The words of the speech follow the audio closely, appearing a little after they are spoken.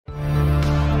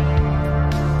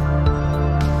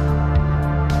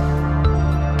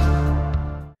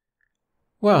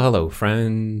Well, hello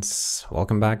friends.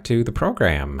 Welcome back to the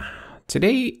program.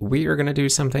 Today we are going to do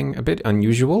something a bit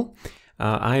unusual.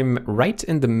 I'm right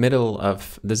in the middle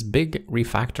of this big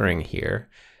refactoring here,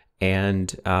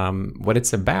 and what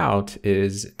it's about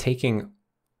is taking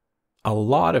a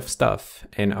lot of stuff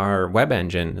in our web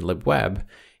engine, libweb,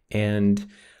 and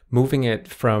moving it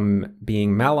from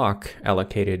being malloc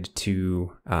allocated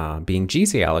to being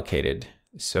gc allocated.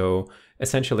 So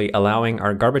essentially allowing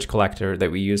our garbage collector that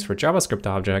we use for JavaScript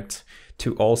objects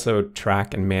to also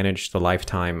track and manage the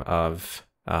lifetime of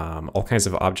all kinds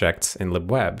of objects in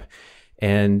libweb.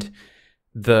 And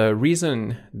the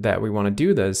reason that we want to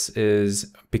do this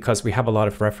is because we have a lot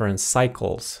of reference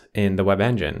cycles in the web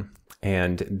engine,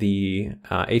 and the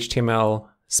HTML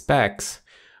specs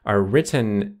are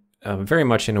written very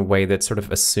much in a way that sort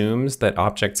of assumes that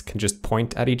objects can just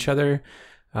point at each other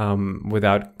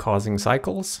without causing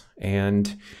cycles.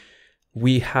 And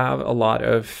we have a lot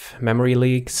of memory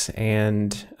leaks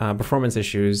and performance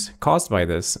issues caused by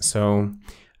this. So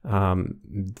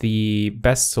the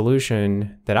best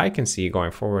solution that I can see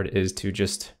going forward is to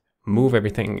just move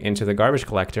everything into the garbage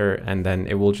collector, and then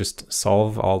it will just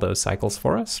solve all those cycles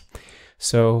for us.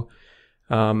 So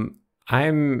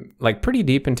I'm like pretty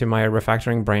deep into my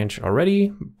refactoring branch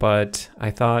already, but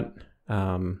I thought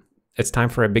it's time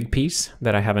for a big piece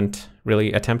that I haven't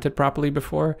really attempted properly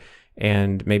before,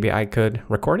 and maybe I could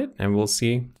record it and we'll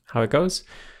see how it goes.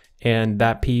 And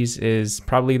that piece is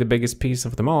probably the biggest piece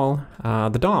of them all,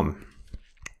 the DOM.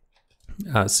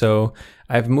 So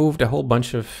I've moved a whole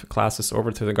bunch of classes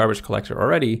over to the garbage collector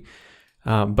already,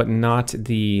 but not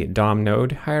the DOM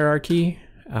node hierarchy,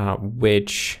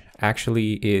 which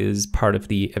actually is part of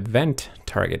the event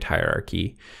target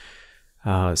hierarchy.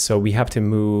 So we have to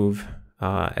move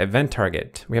event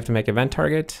target. We have to make event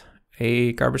target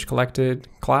a garbage collected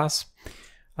class,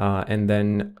 and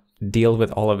then deal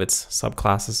with all of its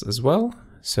subclasses as well.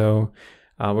 So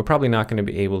we're probably not going to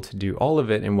be able to do all of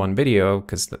it in one video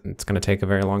because it's going to take a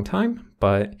very long time,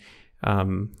 but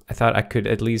I thought I could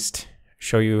at least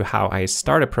show you how I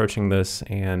start approaching this,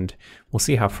 and we'll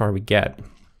see how far we get.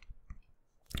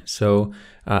 So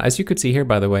as you could see here,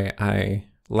 by the way, I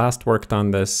last worked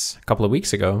on this a couple of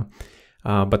weeks ago,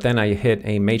 but then I hit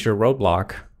a major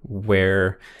roadblock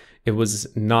where it was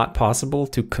not possible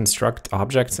to construct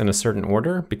objects in a certain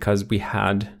order because we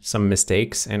had some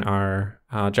mistakes in our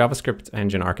JavaScript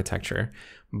engine architecture.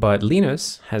 But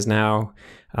Linus has now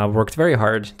worked very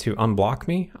hard to unblock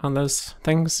me on those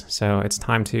things, so it's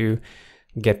time to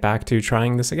get back to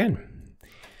trying this again.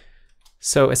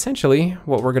 So essentially,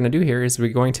 what we're going to do here is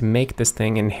we're going to make this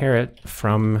thing inherit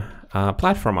from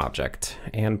platform object,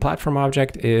 and platform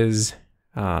object is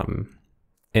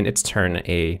in its turn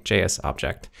a JS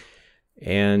object.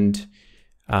 And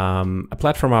a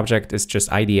platform object is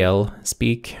just IDL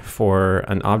speak for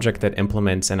an object that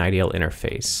implements an IDL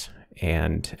interface,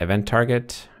 and event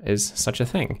target is such a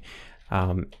thing.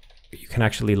 You can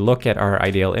actually look at our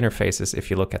IDL interfaces if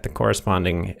you look at the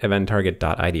corresponding event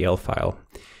target.idl file.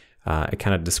 It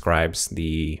kind of describes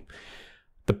the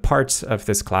parts of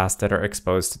this class that are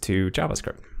exposed to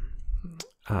JavaScript.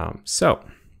 So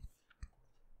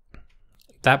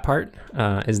that part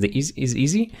is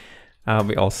easy.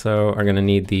 We also are going to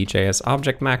need the JS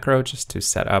object macro just to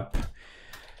set up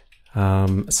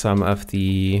some of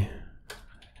the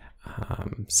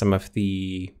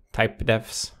type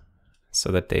defs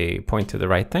so that they point to the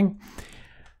right thing.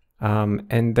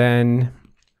 And then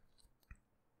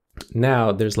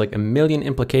now there's like a million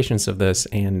implications of this,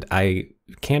 and I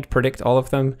can't predict all of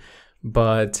them,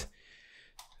 but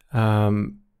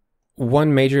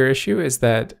one major issue is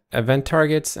that event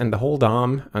targets and the whole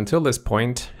DOM until this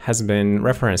point has been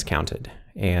reference counted,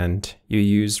 and you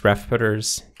use ref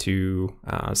putters to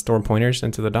store pointers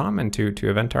into the DOM and to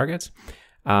event targets,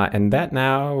 and that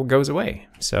now goes away.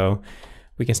 So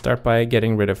we can start by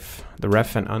getting rid of the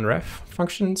ref and unref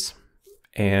functions,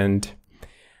 and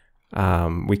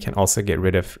we can also get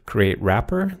rid of create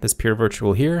wrapper, this pure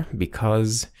virtual here,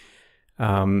 because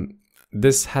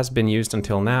this has been used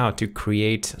until now to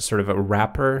create sort of a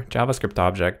wrapper JavaScript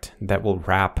object that will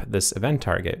wrap this event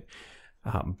target.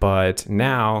 But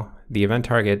now the event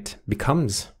target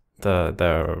becomes the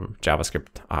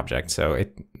JavaScript object. So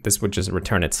this would just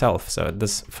return itself. So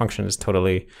this function is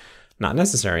totally not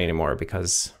necessary anymore,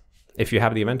 because if you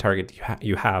have the event target,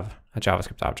 you have a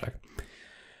JavaScript object.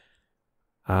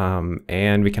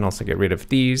 And we can also get rid of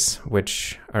these,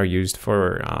 which are used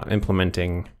for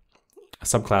implementing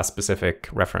subclass specific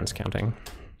reference counting.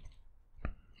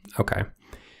 Okay.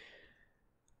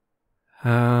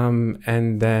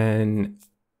 And then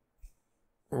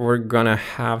we're gonna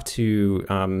have to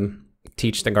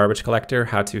teach the garbage collector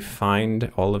how to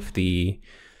find all of the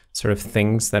sort of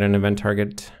things that an event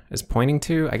target is pointing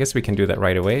to. I guess we can do that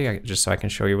right away, just so I can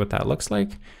show you what that looks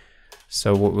like.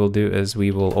 So what we'll do is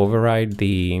we will override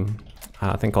the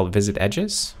thing called visit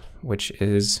edges, which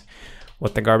is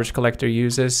what the garbage collector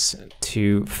uses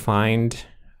to find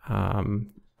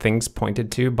things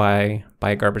pointed to by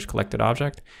a garbage collected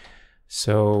object.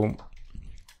 So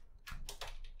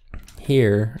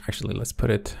here, actually, let's put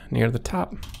it near the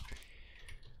top.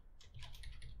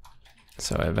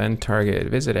 So event target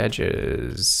visit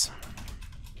edges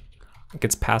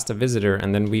gets past a visitor,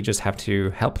 and then we just have to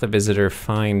help the visitor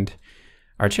find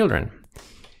our children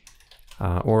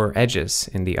or edges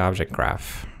in the object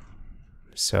graph.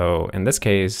 So in this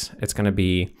case, it's going to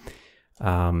be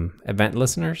event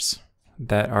listeners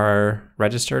that are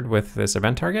registered with this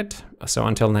event target. So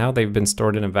until now, they've been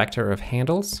stored in a vector of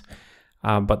handles,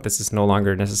 but this is no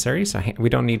longer necessary. So we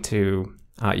don't need to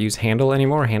use handle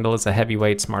anymore. Handle is a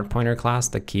heavyweight smart pointer class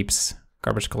that keeps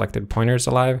garbage collected pointers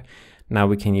alive. Now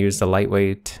we can use the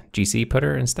lightweight GC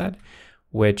putter instead,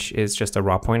 which is just a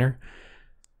raw pointer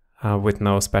with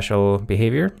no special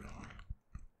behavior.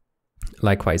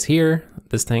 Likewise here,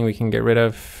 this thing we can get rid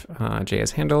of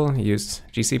JS handle, use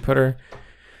GC putter.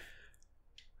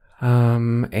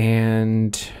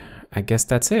 And I guess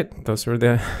that's it. Those were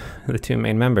the two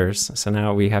main members. So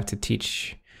now we have to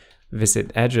teach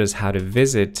visit edges how to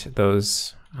visit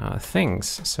those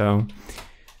things. So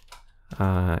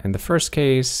in the first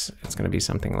case, it's going to be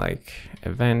something like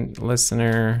event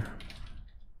listener.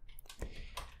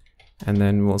 And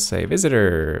then we'll say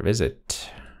visitor visit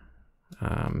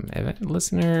event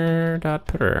listener dot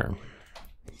putter.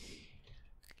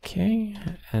 Okay,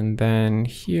 and then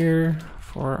here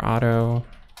for auto,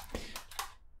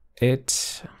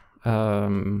 it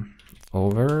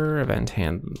over event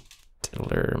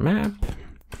handler map,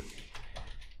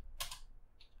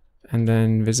 and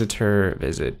then visitor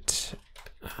visit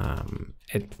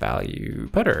it value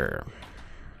putter.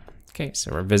 Okay,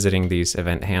 so we're visiting these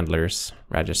event handlers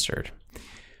registered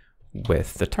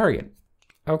with the target.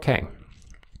 Okay.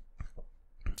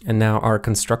 And now our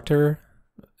constructor,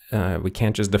 we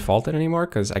can't just default it anymore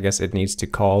because I guess it needs to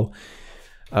call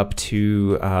up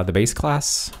to the base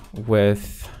class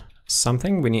with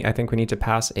something. I think we need to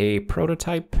pass a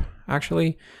prototype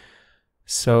actually.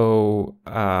 So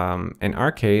in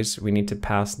our case, we need to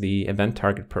pass the event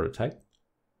target prototype,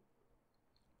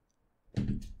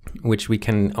 which we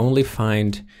can only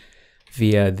find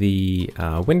via the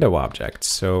window object.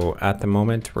 So at the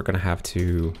moment, we're going to have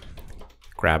to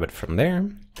grab it from there.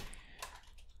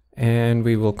 And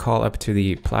we will call up to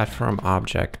the platform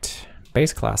object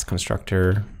base class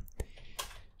constructor.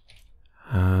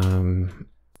 And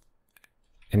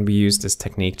we use this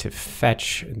technique to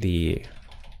fetch the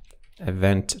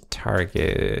event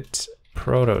target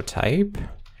prototype.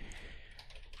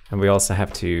 And we also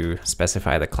have to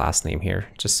specify the class name here,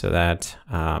 just so that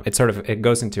it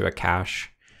goes into a cache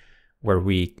where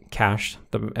we cache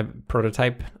the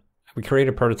prototype. We create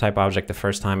a prototype object the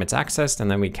first time it's accessed,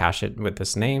 and then we cache it with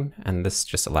this name, and this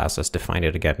just allows us to find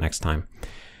it again next time.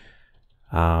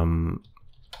 And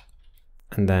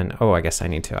then, oh, I guess I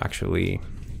need to actually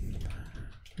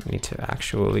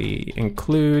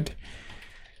include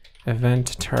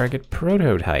event target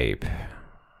prototype.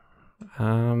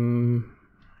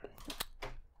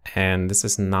 And this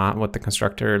is not what the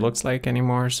constructor looks like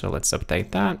anymore, so let's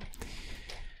update that.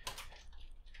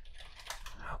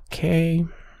 Okay.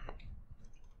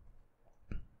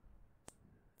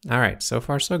 All right, so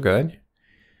far so good.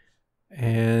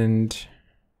 And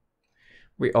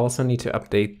we also need to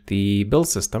update the build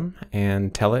system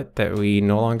and tell it that we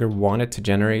no longer want it to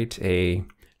generate a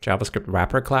JavaScript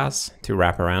wrapper class to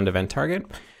wrap around event target.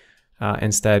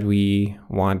 Instead, we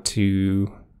want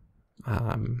to,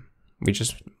 we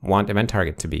just want event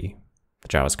target to be the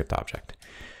JavaScript object.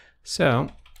 So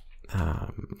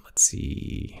let's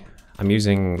see, I'm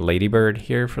using Ladybird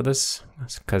here for this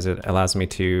because it allows me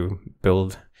to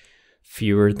build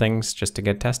fewer things just to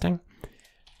get testing.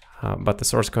 But the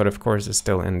source code, of course, is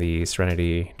still in the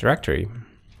Serenity directory.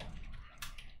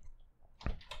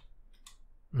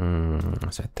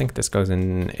 So I think this goes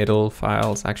in idle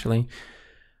files, actually.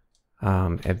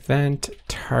 Event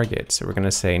target. So we're going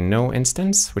to say no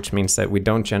instance, which means that we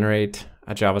don't generate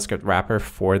a JavaScript wrapper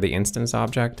for the instance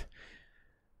object.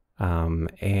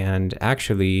 And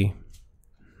actually,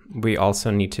 we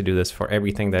also need to do this for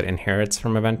everything that inherits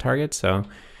from event target. So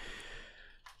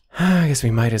I guess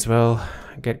we might as well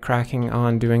get cracking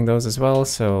on doing those as well.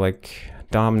 So like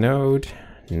DOM node,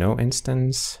 no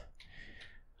instance,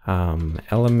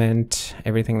 element,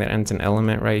 everything that ends in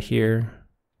element right here.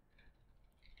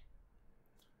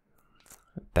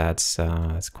 That's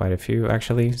quite a few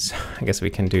actually. So I guess we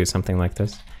can do something like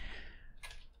this.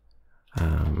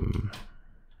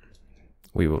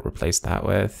 We will replace that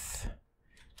with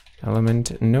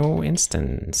element no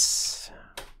instance.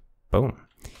 Boom.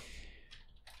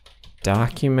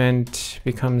 Document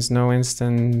becomes no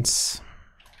instance.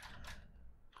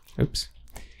 Oops.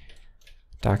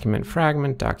 Document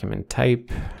fragment, document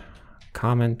type,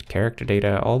 comment, character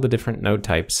data, all the different node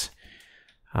types.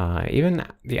 Even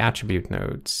the attribute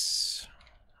nodes.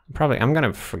 I'm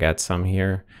gonna forget some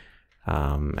here.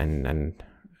 And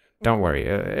don't worry,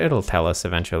 it'll tell us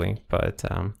eventually, but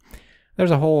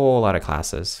there's a whole lot of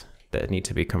classes that need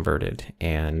to be converted,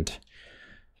 and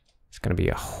it's going to be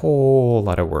a whole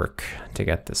lot of work to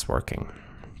get this working.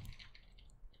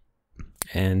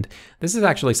 And this is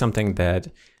actually something that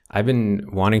I've been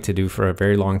wanting to do for a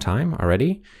very long time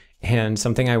already, and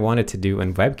something I wanted to do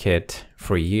in WebKit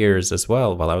for years as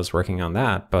well while I was working on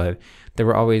that, but there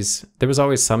was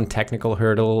always some technical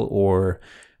hurdle or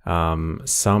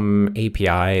some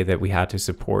API that we had to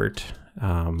support,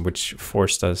 which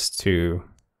forced us to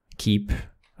keep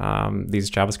these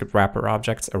JavaScript wrapper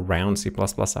objects around C++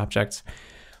 objects.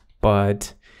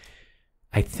 But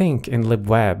I think in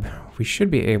libweb, we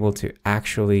should be able to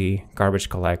actually garbage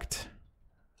collect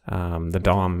the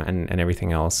DOM and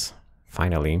everything else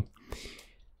finally.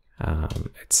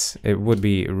 It would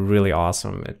be really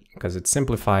awesome because it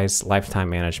simplifies lifetime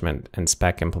management and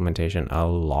spec implementation a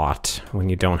lot when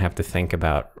you don't have to think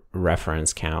about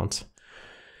reference count.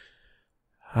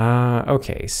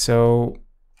 Okay, so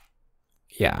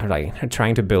yeah, like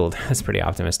trying to build, that's pretty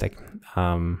optimistic.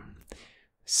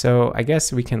 So I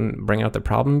guess we can bring out the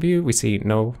problem view. We see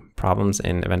no problems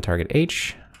in event target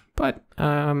H, but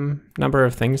number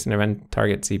of things in event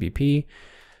target CBP.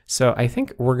 So I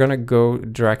think we're gonna go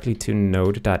directly to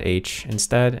node.h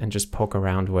instead and just poke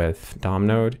around with DOM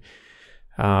node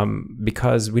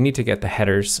because we need to get the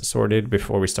headers sorted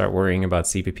before we start worrying about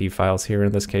CPP files here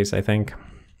in this case, I think.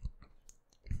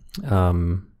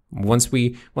 Once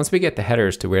we get the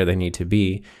headers to where they need to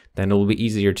be, then it'll be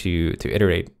easier to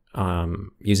iterate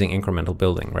using incremental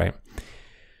building, right?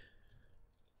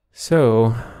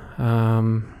 So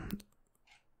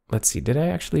let's see, did I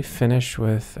actually finish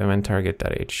with event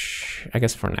target.h? I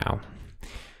guess for now.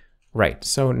 Right,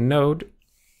 so node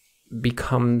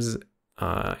becomes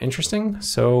interesting.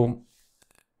 So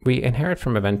we inherit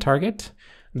from event target.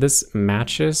 This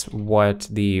matches what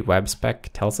the web spec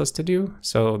tells us to do.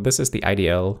 So this is the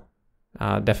IDL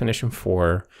definition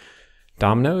for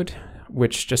DOM node,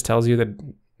 which just tells you that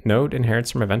node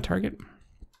inherits from event target.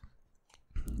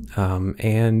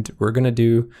 And we're gonna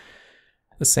do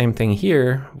the same thing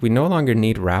here. We no longer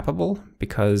need wrappable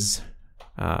because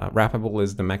wrappable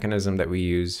is the mechanism that we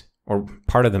use, or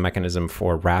part of the mechanism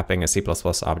for wrapping a C++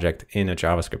 object in a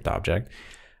JavaScript object.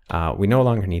 We no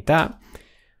longer need that.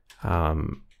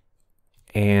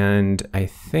 And I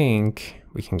think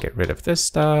we can get rid of this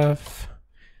stuff.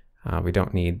 We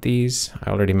don't need these. I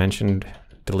already mentioned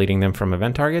deleting them from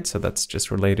event target, so that's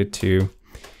just related to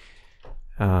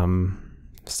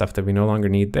stuff that we no longer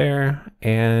need there.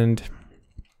 And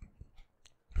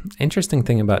interesting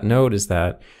thing about Node is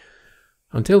that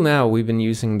until now we've been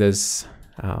using this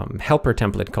helper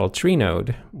template called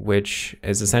TreeNode, which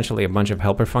is essentially a bunch of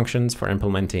helper functions for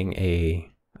implementing a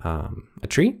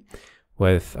tree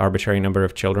with arbitrary number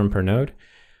of children per node.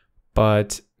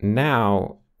 But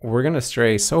now we're going to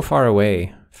stray so far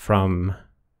away from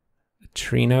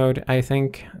TreeNode, I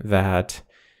think, that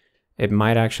it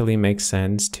might actually make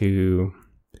sense to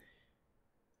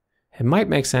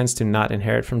not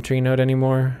inherit from TreeNode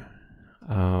anymore,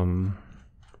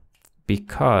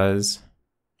 because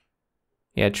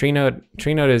yeah,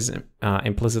 TreeNode is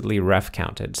implicitly ref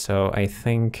counted. So I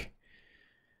think,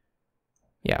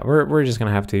 yeah, we're just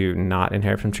gonna have to not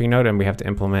inherit from TreeNode, and we have to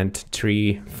implement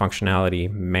tree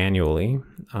functionality manually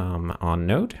on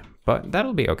Node, but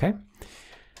that'll be okay.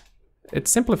 It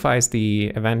simplifies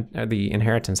the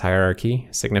inheritance hierarchy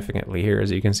significantly here, as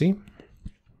you can see.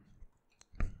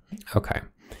 Okay.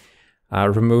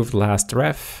 Remove last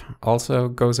ref also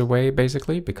goes away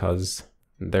basically because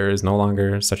there is no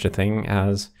longer such a thing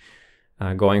as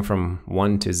going from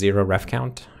 1 to 0 ref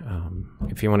count.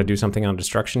 If you want to do something on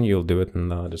destruction, you'll do it in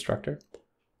the destructor.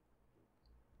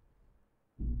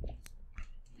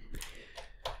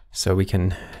 So we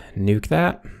can nuke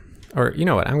that. Or you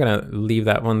know what, I'm gonna leave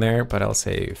that one there, but I'll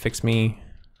say fix me,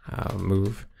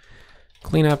 move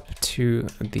cleanup to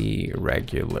the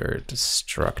regular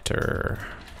destructor.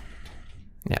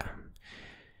 Yeah.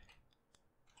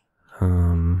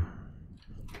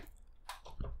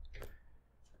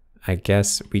 I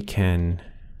guess we can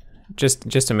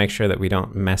just to make sure that we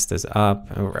don't mess this up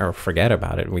or forget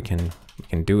about it, we can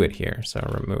do it here. So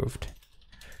removed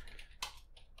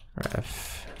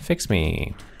ref fix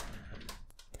me.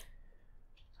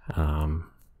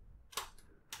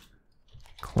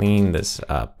 Clean this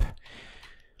up.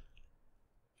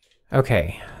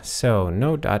 Okay, so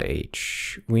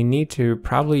node.h. We need to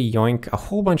probably yoink a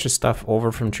whole bunch of stuff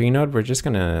over from tree node. We're just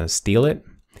gonna steal it,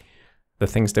 the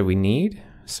things that we need.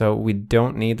 So we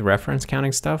don't need the reference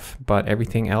counting stuff, but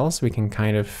everything else we can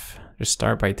kind of just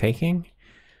start by taking,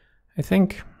 I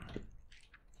think.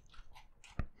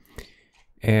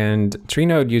 And tree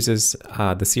node uses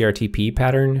the CRTP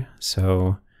pattern,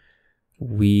 so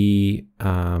we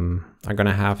are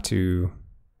gonna have to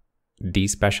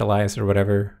despecialize or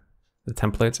whatever the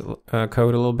templates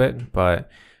code a little bit, but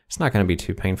it's not gonna be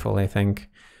too painful, I think.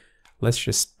 Let's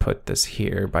just put this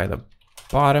here by the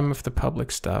bottom of the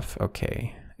public stuff.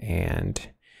 Okay, and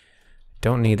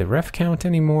don't need the ref count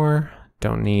anymore.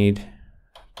 Don't need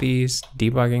these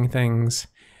debugging things.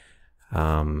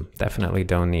 Definitely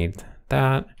don't need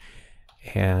that.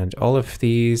 And all of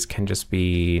these can just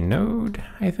be node,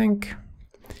 I think.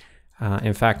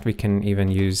 In fact, we can even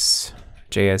use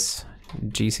JS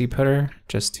GCputter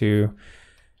just to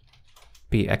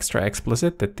be extra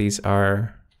explicit that these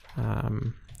are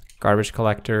garbage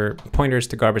collector pointers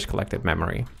to garbage collected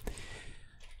memory.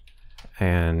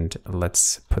 And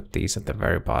let's put these at the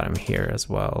very bottom here as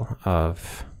well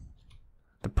of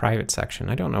the private section.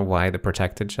 I don't know why the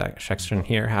protected section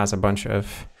here has a bunch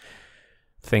of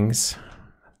things.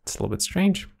 It's a little bit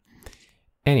strange.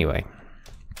 Anyway.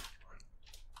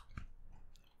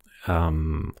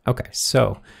 Okay,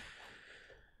 so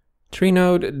tree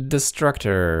node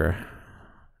destructor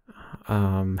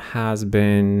has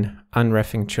been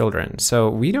unreffing children. So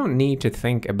we don't need to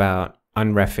think about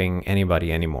unreffing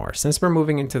anybody anymore. Since we're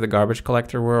moving into the garbage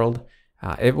collector world,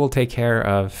 it will take care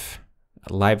of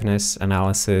liveness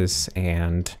analysis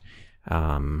and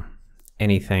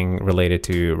anything related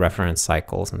to reference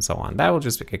cycles and so on. That will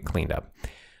just get cleaned up.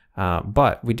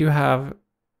 But we do have,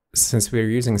 since we're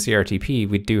using CRTP,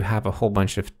 we do have a whole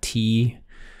bunch of T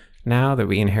now that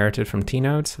we inherited from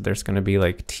T-Node. So there's going to be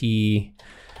like T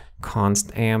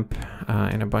const amp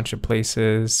in a bunch of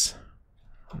places.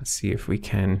 Let's see if we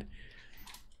can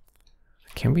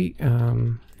we,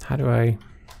 how do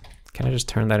can I just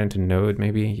turn that into node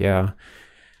maybe? Yeah.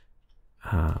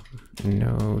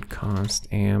 Node const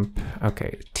amp.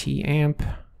 Okay, T amp.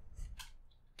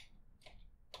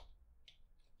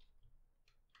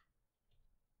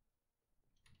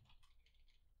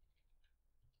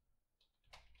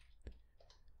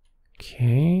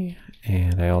 Okay,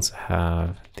 and I also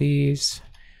have these.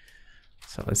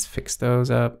 So let's fix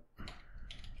those up.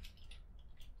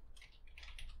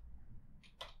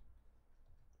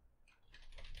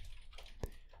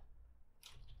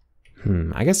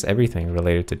 I guess everything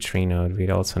related to tree node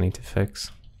we'd also need to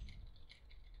fix.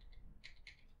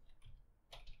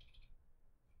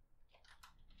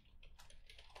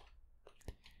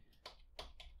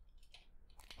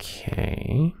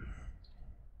 Okay.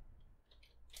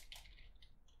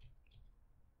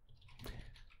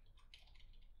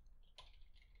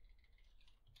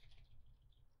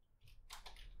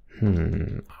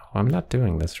 Oh, I'm not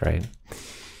doing this right.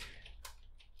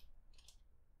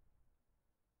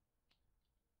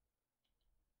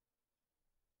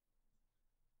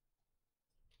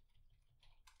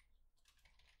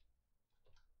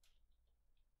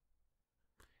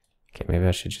 Okay, maybe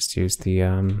I should just use the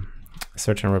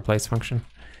search and replace function.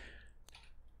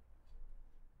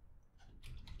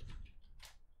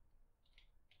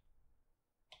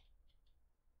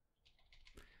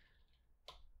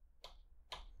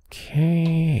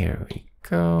 Okay, here we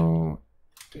go.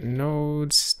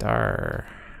 Node star.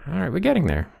 All right, we're getting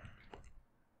there.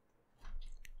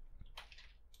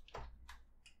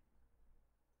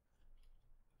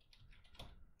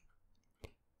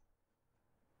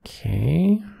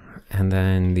 Okay, and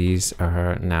then these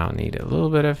are now need a little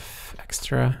bit of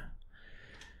extra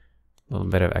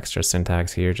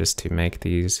syntax here just to make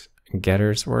these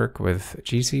getters work with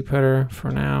GCputter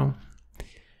for now.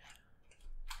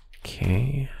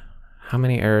 Okay, how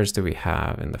many errors do we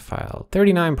have in the file?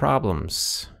 39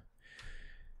 problems.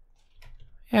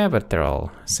 Yeah, but they're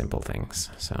all simple things,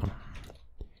 so.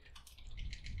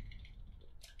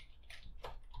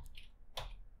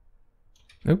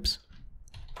 Oops.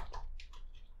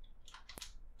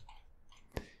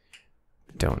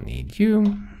 Don't need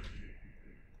you.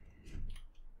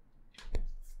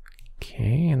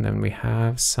 Okay, and then we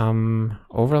have some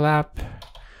overlap.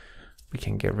 We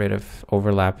can get rid of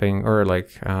overlapping or like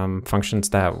functions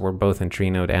that were both in tree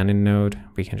node and in node.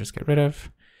 We can just get rid of.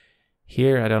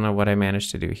 Here, I don't know what I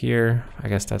managed to do here. I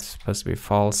guess that's supposed to be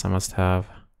false. I must have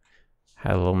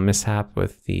had a little mishap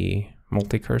with the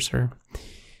multi-cursor.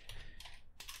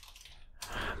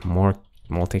 More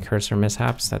multi-cursor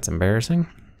mishaps, that's embarrassing.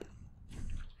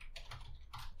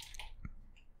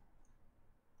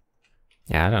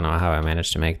 Yeah, I don't know how I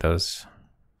managed to make those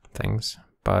things,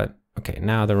 but okay,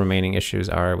 now the remaining issues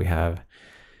are we have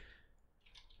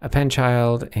append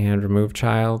child and remove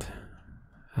child.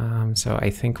 So I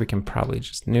think we can probably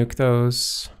just nuke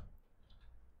those.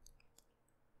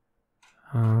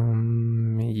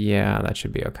 Yeah, that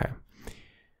should be okay.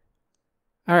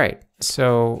 All right,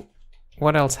 so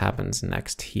what else happens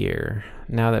next here?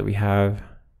 Now that we have,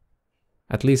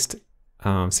 at least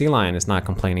CLion is not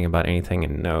complaining about anything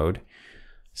in Node.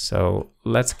 So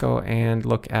let's go and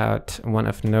look at one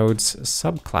of Node's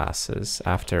subclasses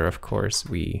after, of course,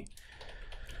 we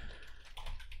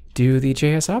do the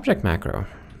JS object macro.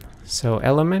 So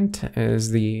element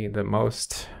is the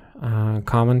most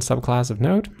common subclass of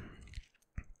Node.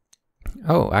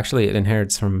 Oh, actually it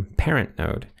inherits from parent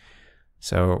Node.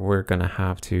 So we're gonna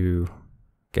have to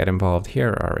get involved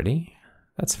here already.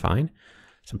 That's fine.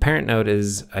 So parent Node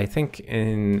is, I think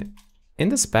in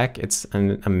the spec, it's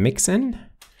a mixin.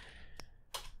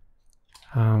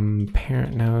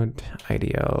 Parent Node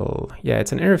IDL. Yeah,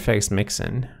 it's an interface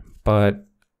mixin, but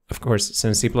of course,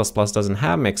 since C++ doesn't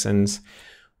have mixins,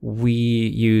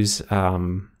 we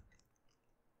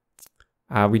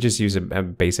just use a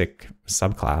basic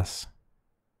subclass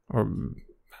or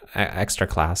extra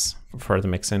class for the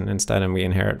mixin instead, and we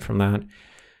inherit from that.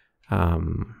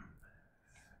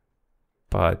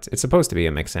 But it's supposed to be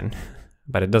a mixin,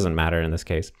 but it doesn't matter in this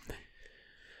case.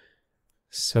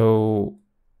 So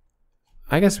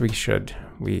I guess we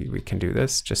can do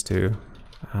this just to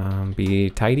be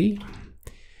tidy.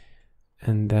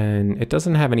 And then it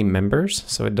doesn't have any members,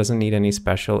 so it doesn't need any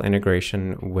special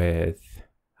integration with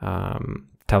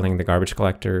telling the garbage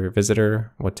collector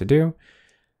visitor what to do.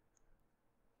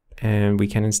 And we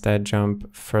can instead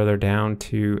jump further down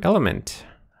to element.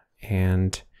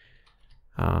 And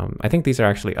I think these are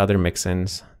actually other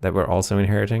mixins that we're also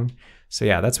inheriting. So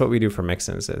yeah, that's what we do for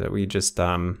mixins, is that we just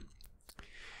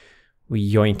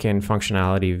we yoink in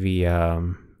functionality via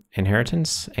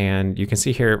inheritance. And you can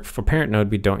see here for parent node,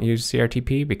 we don't use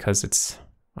CRTP because it's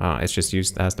just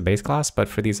used as the base class. But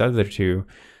for these other two,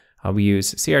 we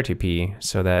use CRTP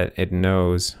so that it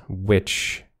knows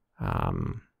which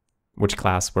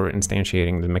class we're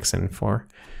instantiating the mixin for.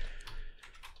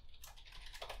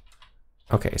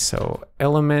 Okay, so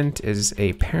element is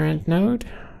a parent node,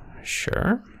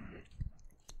 sure.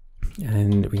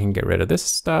 And we can get rid of this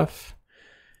stuff.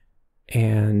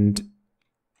 And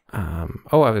I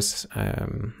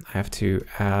have to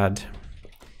add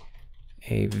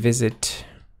a visit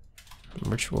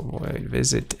virtual void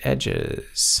visit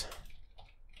edges,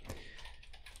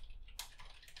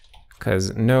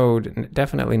 because Node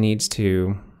definitely needs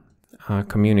to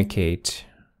communicate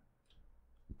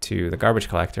to the garbage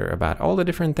collector about all the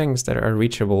different things that are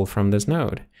reachable from this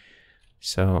node.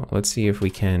 So let's see if we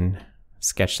can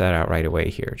sketch that out right away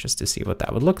here, just to see what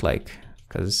that would look like,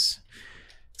 because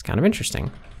it's kind of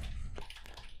interesting.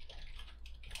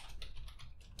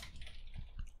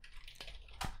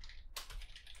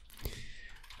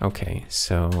 Okay,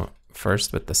 so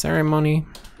first with the ceremony,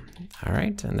 all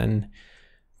right, and then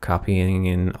copying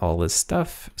in all this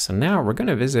stuff. So now we're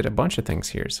gonna visit a bunch of things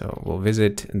here. So we'll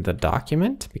visit the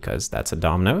document because that's a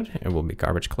DOM node. It will be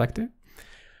garbage collected.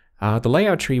 The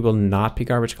layout tree will not be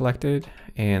garbage collected,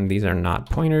 and these are not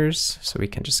pointers, so we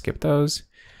can just skip those.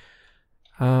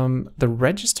 The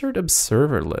registered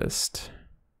observer list.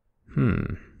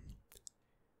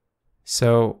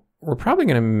 So we're probably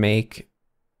gonna make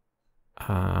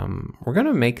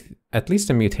at least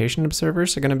a mutation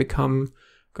observers are gonna become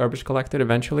garbage collected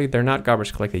eventually. They're not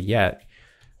garbage collected yet.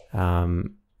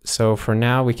 So for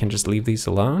now, we can just leave these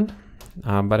alone.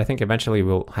 But I think eventually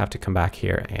we'll have to come back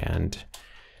here and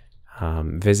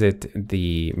visit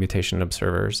the mutation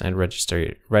observers and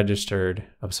registered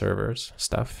observers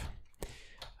stuff.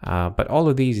 But all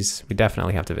of these we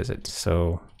definitely have to visit.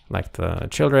 So like the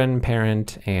children,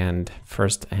 parent, and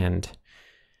first and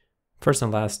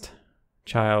last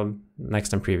child,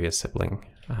 next and previous sibling.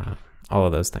 All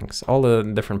of those things, all the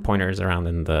different pointers around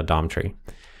in the DOM tree.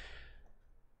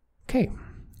 Okay,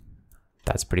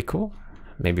 that's pretty cool.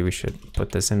 Maybe we should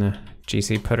put this in a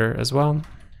GC-putter as well,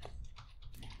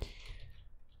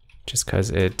 just because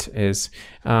it is.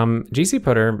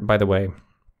 GC-putter, by the way,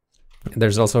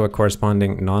 there's also a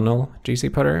corresponding non-null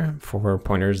GC-putter for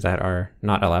pointers that are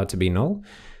not allowed to be null.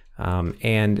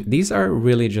 And these are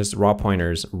really just raw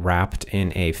pointers wrapped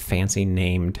in a fancy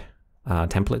named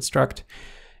template struct.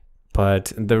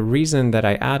 But the reason that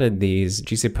I added these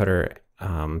gcputter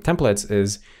templates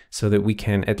is so that we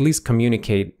can at least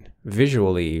communicate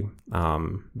visually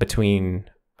between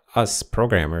us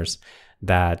programmers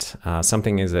that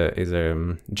something is a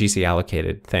GC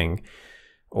allocated thing,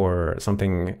 or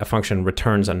something, a function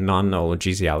returns a non-null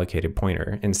GC allocated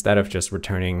pointer instead of just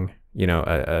returning, you know,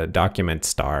 a document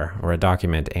star or a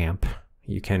document amp.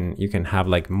 You can have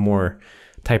like more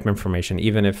type information,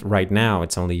 even if right now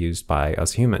it's only used by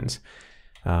us humans.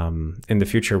 In the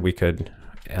future, we could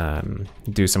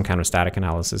do some kind of static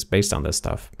analysis based on this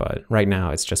stuff, but right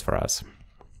now it's just for us.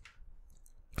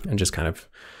 And just kind of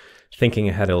thinking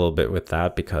ahead a little bit with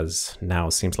that, because now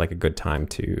seems like a good time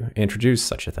to introduce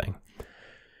such a thing.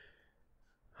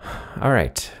 All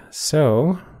right,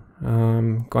 so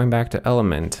going back to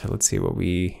Element, let's see what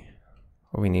we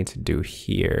need to do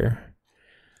here.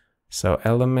 So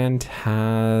Element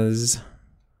has,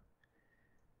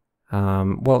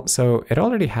 well, so it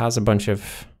already has a bunch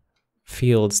of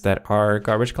fields that are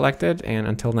garbage collected, and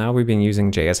until now we've been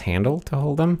using JS handle to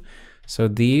hold them. So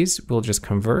these will just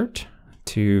convert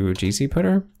to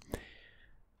gcputter.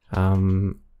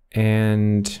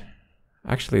 And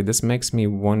actually this makes me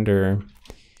wonder,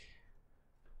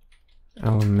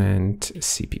 element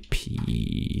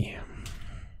CPP.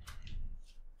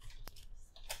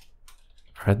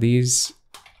 Are these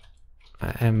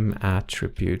M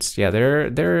attributes? Yeah,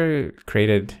 they're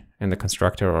created in the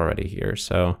constructor already here.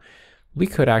 So we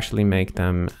could actually make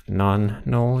them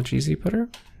non-null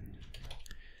gcputter.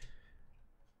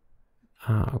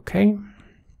 Okay.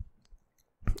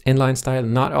 Inline style,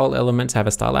 not all elements have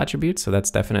a style attribute, so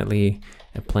that's definitely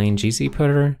a plain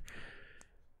gcputter.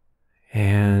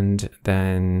 And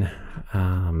then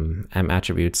M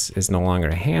attributes is no longer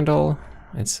a handle.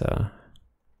 It's a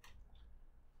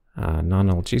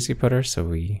non-null gcputter, so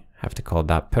we have to call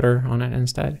 .putter on it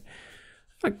instead.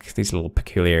 Like these little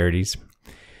peculiarities.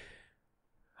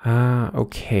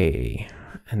 Okay,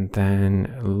 and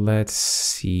then let's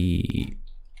see.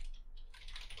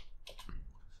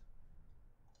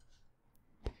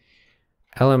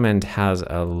 Element has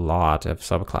a lot of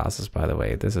subclasses, by the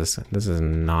way. This is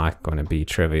not going to be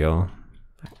trivial.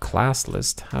 Class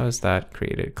list, how is that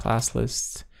created? Class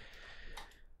list.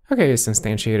 Okay, it's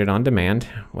instantiated on demand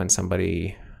when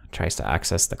somebody tries to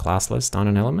access the class list on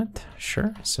an element.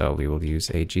 Sure, so we will use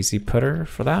a gcputter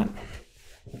for that.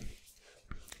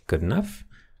 Good enough.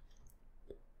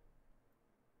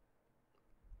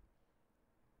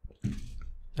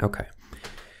 Okay.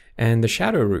 And the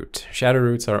shadow root. Shadow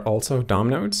roots are also DOM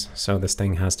nodes, so this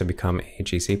thing has to become a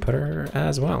gcputter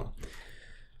as well.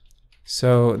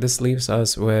 So this leaves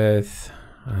us with,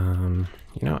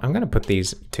 you know, I'm going to put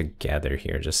these together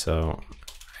here just so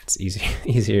it's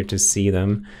easier to see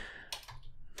them.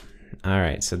 All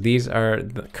right, so these are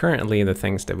currently the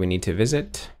things that we need to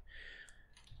visit.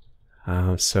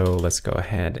 So let's go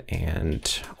ahead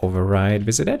and override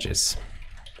visit edges.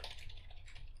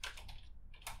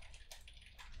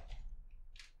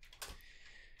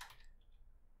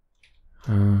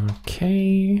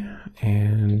 Okay,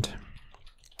 and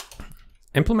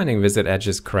implementing visit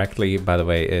edges correctly, by the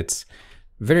way, it's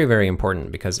very, very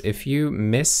important, because if you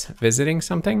miss visiting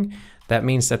something, that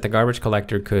means that the garbage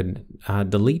collector could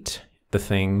delete the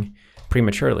thing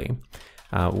prematurely,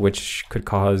 which could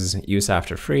cause use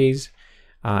after freeze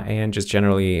and just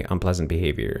generally unpleasant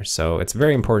behavior. So it's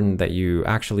very important that you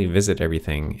actually visit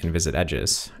everything in visit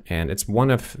edges, and it's one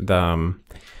of the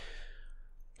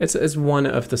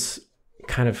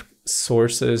kind of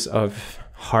sources of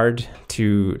hard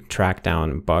to track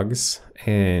down bugs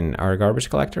in our garbage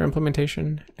collector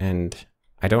implementation, and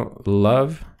I don't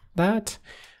love that.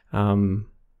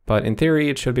 But in theory,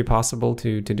 it should be possible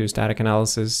to do static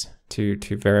analysis to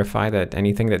verify that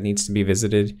anything that needs to be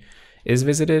visited is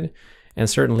visited. And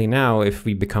certainly now, if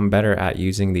we become better at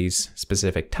using these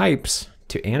specific types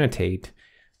to annotate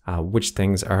which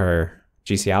things are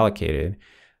GC allocated,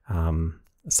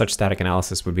 such static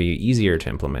analysis would be easier to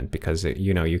implement, because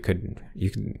you could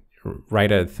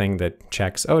write a thing that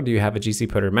checks, oh, do you have a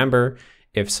gcputter member?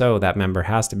 If so, that member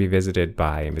has to be visited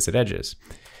by visit edges.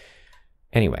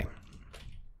 Anyway,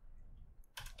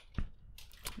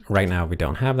 right now we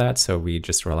don't have that, so we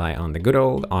just rely on the good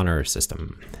old honor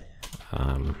system.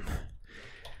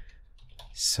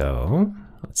 So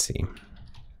let's see.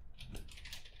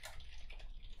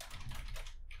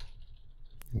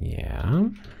 Yeah.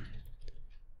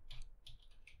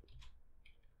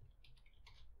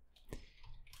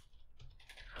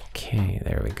 Okay,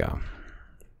 there we go.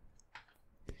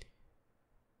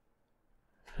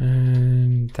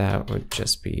 And that would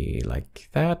just be like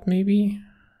that, maybe.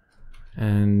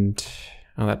 And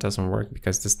Oh, that doesn't work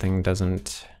because this thing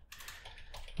doesn't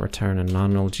return a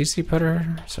non-null GC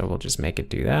putter. So we'll just make it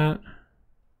do that.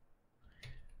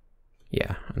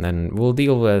 Yeah, and then we'll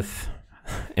deal with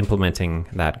implementing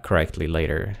that correctly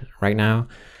later. Right now,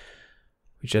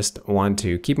 we just want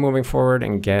to keep moving forward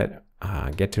and get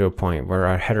to a point where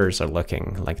our headers are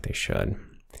looking like they should.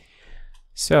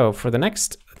 So for the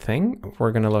next thing,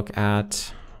 we're going to look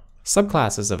at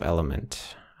subclasses of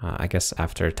element. I guess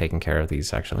after taking care of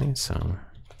these actually. So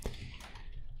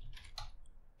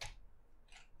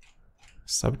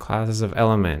subclasses of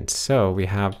element. So we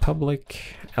have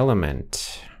public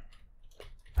element,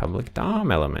 public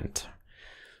DOM element.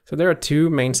 So there are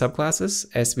two main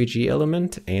subclasses, SVG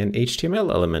element and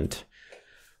HTML element,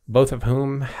 both of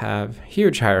whom have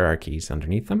huge hierarchies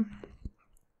underneath them.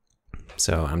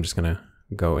 So I'm just going to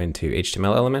go into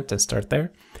HTML element and start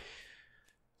there.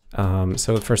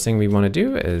 So the first thing we want to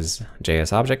do is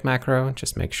JS object macro,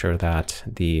 just make sure that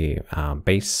the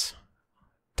base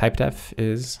typedef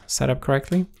is set up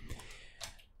correctly.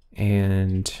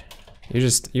 And you're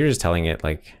just telling it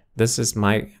like, this is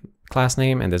my class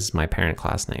name and this is my parent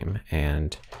class name.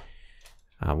 And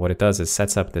what it does is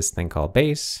sets up this thing called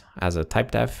base as a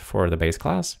typedef for the base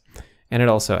class. And it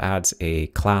also adds a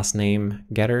class name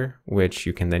getter, which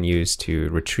you can then use to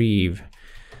retrieve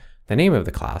the name of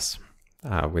the class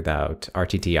without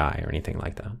RTTI or anything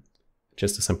like that.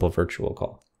 Just a simple virtual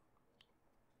call.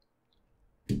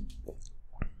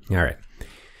 All right.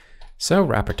 So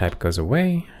wrapper type goes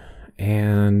away.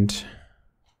 And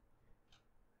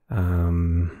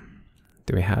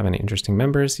do we have any interesting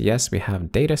members? Yes, we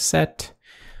have data set,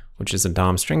 which is a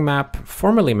DOM string map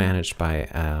formerly managed by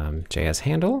JS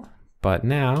handle. But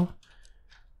now,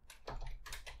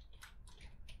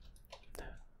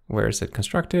 where is it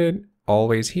constructed?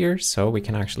 Always here, so we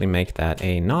can actually make that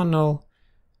a non-null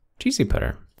GC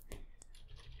putter.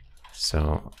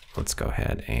 So let's go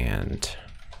ahead and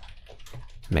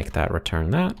make that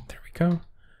return that. There we go.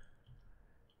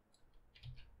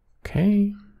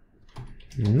 Okay,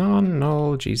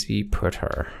 non-null GC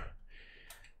putter.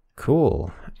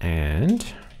 Cool, and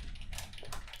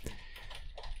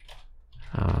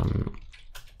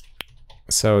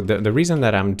so the reason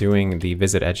that I'm doing the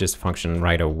visit edges function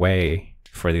right away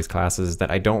for these classes is that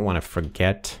I don't want to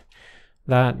forget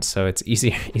that. So it's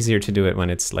easier to do it when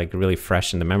it's like really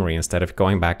fresh in the memory instead of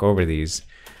going back over these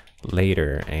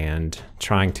later and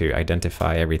trying to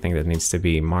identify everything that needs to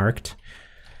be marked.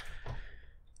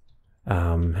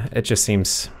 It just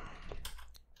seems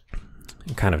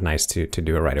kind of nice to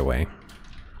do it right away.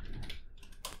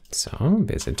 So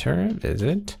visitor,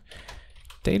 visit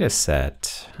data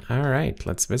set. All right,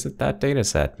 let's visit that data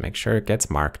set. Make sure it gets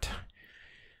marked.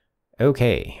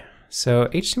 Okay, so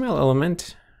HTML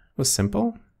element was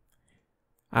simple,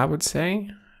 I would say.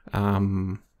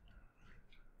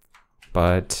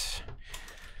 But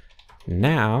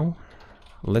now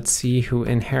let's see who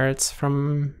inherits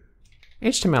from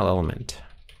HTML element.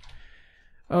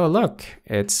 Oh, look,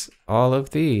 it's all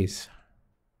of these.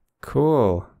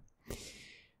 Cool. So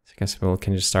I guess we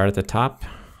can just start at the top.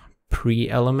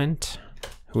 Pre-element.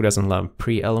 Who doesn't love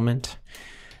pre-element?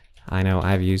 I know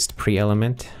I've used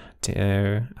pre-element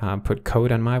to put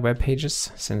code on my web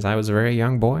pages since I was a very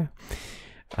young boy.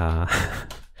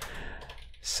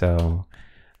 So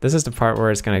this is the part where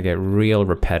it's going to get real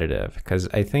repetitive, because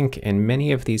I think in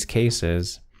many of these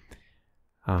cases,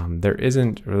 there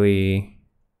isn't really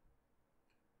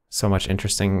so much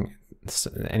anything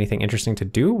interesting to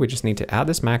do. We just need to add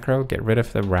this macro, get rid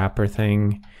of the wrapper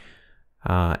thing,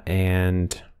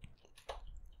 and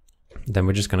then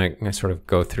we're just going to sort of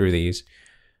go through these.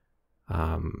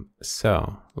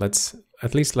 So let's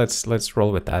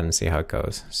roll with that and see how it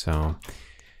goes. So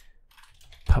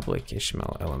public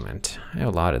HTML element. I have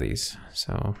a lot of these,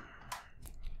 so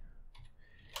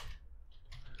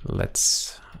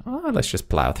let's just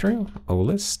plow through.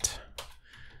 OList.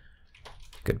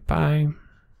 Goodbye.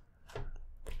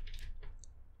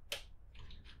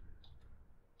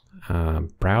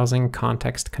 Browsing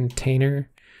context container.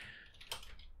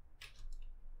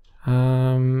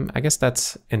 I guess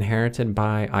that's inherited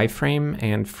by iframe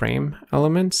and frame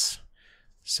elements.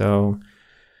 So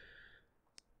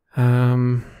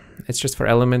it's just for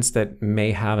elements that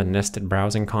may have a nested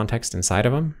browsing context inside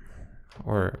of them.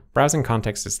 Or browsing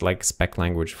context is like spec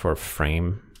language for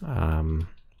frame.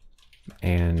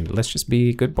 And let's just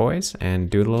be good boys and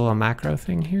do the little macro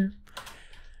thing here.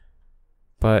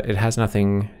 But it has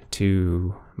nothing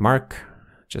to mark.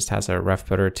 Just has a ref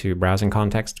footer to browsing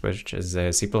context, which is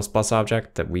a C++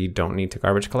 object that we don't need to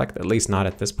garbage collect, at least not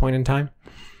at this point in time.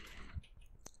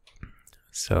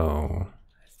 So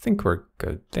I think we're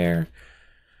good there.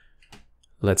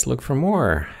 Let's look for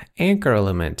more. Anchor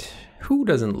element. Who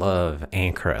doesn't love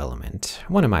anchor element?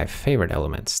 One of my favorite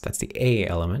elements. That's the A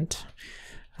element.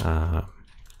 The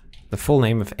full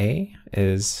name of A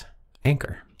is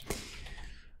anchor.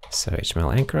 So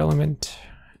HTML anchor element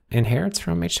inherits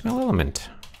from HTML element.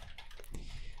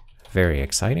 Very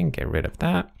exciting. Get rid of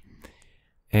that.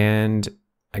 And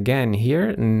again,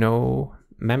 here, no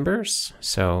members,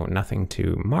 so nothing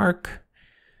to mark.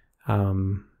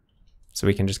 So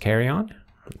we can just carry on.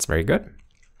 That's very good.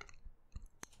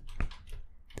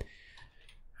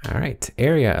 All right,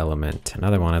 area element,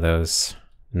 another one of those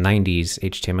 90s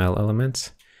HTML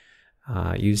elements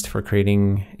used for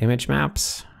creating image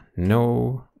maps.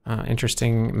 No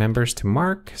interesting members to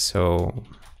mark, so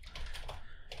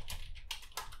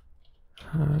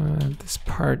this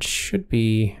part should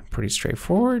be pretty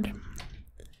straightforward.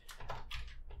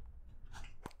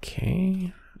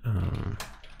 Okay.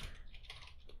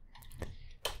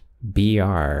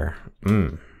 BR.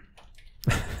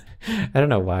 I don't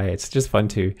know why. It's just fun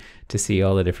to see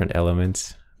all the different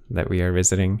elements that we are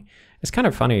visiting. It's kind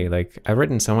of funny. Like, I've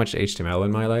written so much HTML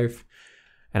in my life,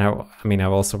 and I mean,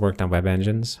 I've also worked on web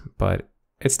engines, but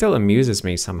it still amuses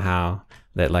me somehow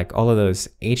that like all of those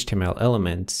HTML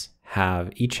elements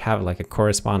each have like a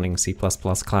corresponding C++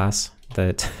 class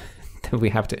that that we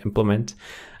have to implement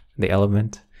the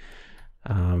element.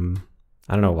 I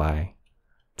don't know why.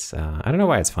 I don't know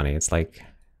why it's funny. It's like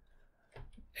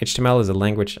HTML is a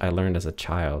language I learned as a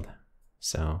child,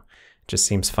 so it just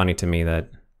seems funny to me that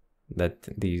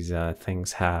these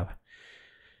things have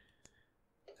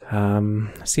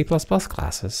C++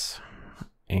 classes.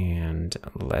 And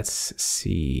let's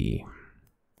see.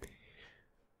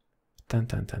 Dun,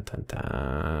 dun, dun, dun,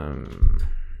 dun.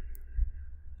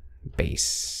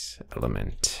 Base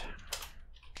element.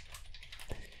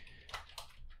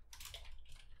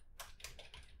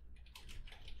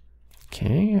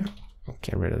 Okay,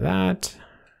 get rid of that.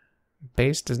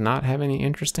 Base does not have any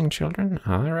interesting children.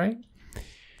 All right.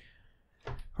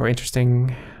 Or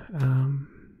interesting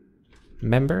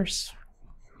members.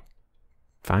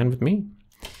 Fine with me.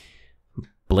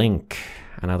 Blink,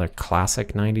 another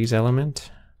classic 90s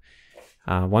element.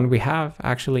 One we have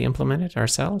actually implemented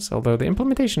ourselves, although the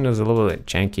implementation is a little bit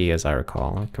janky as I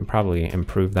recall. I can probably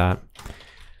improve that.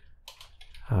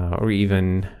 Or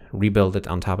even rebuild it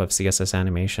on top of CSS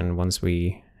animation once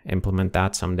we implement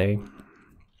that someday.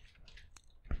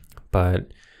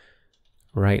 But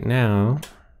right now,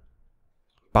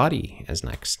 body is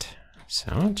next.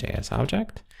 So JS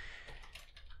object,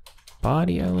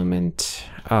 body element.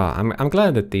 Oh, I'm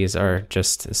glad that these are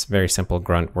just this very simple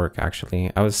grunt work.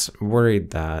 Actually, I was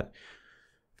worried that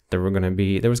there was going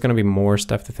to be more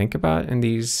stuff to think about in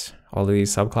all of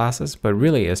these subclasses, but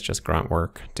really it's just grunt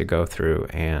work to go through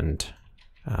and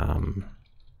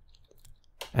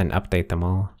update them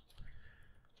all.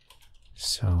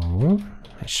 So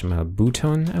HTML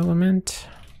button element.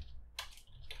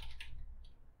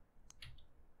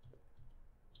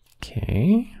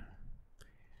 Okay.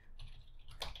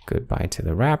 Goodbye to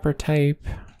the wrapper type.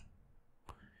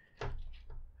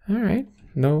 All right.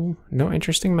 No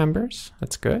interesting members.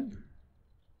 That's good.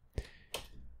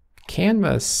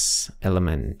 Canvas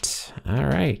element. All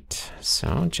right. So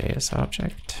JS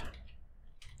object.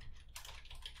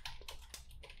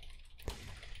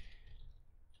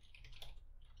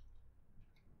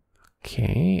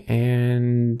 Okay,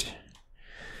 and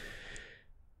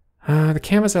the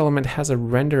canvas element has a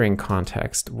rendering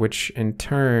context, which in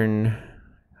turn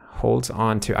holds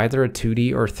on to either a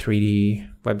 2D or 3D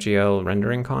WebGL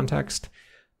rendering context.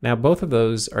 Now, both of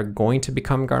those are going to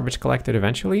become garbage collected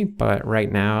eventually, but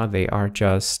right now they are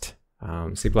just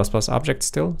C++ objects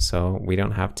still, so we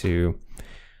don't have to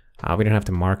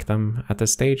mark them at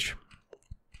this stage.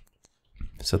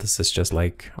 So this is just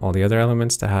like all the other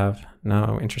elements to have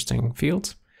no interesting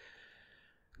fields.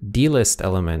 D-list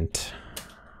element,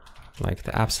 like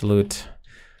the absolute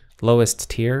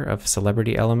lowest tier of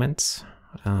celebrity elements.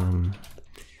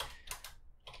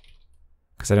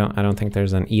 Because I don't think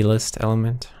there's an E-list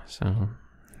element, so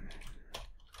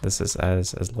this is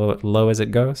as low as it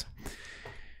goes.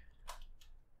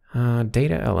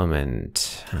 Data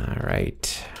element. All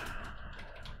right.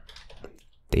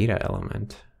 Data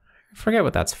element. I forget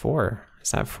what that's for.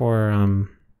 Is that for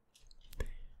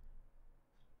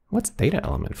what's data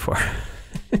element for?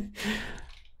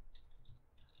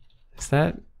 Is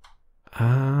that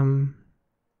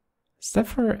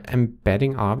for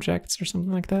embedding objects or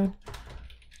something like that?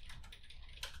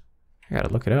 I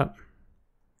gotta look it up.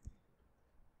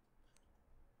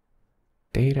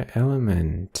 Data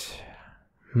element.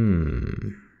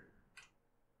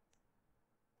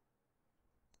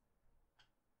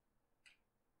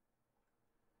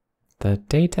 The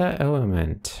data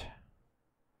element.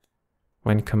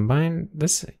 When combined,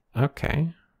 this,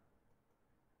 okay.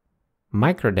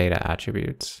 Microdata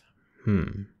attributes.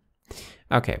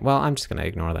 Okay, well, I'm just gonna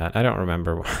ignore that. I don't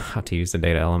remember how to use the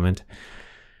data element.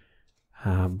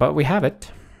 But we have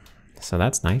it, so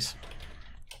that's nice.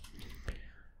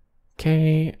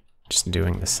 Okay, just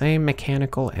doing the same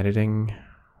mechanical editing.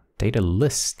 Data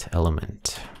list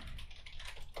element.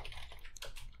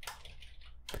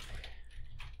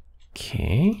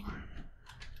 Okay.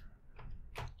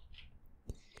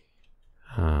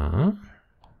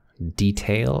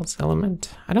 Details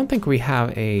element. I don't think we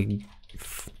have a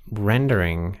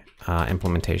rendering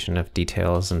implementation of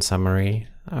details and summary.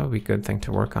 That would be a good thing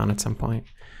to work on at some point.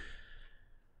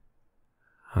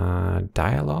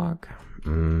 Dialogue.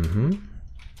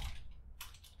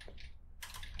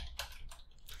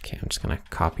 Okay, I'm just gonna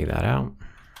copy that out.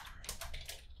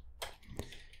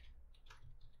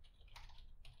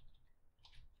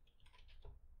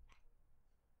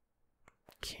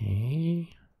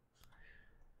 Okay.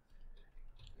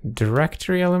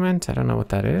 Directory element, I don't know what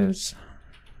that is.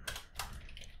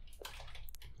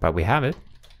 But we have it.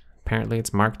 Apparently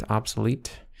it's marked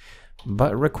obsolete,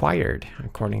 but required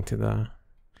according to the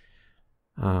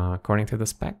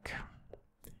spec.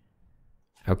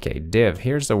 Okay, div,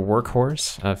 here's the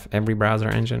workhorse of every browser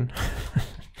engine.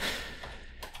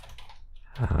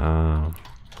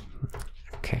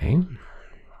 Okay.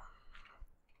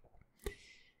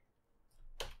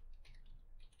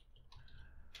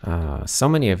 So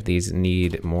many of these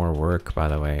need more work, by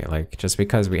the way. Like just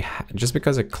because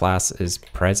a class is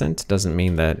present doesn't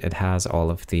mean that it has all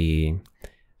of the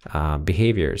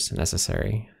behaviors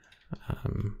necessary.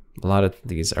 A lot of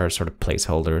these are sort of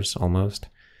placeholders almost.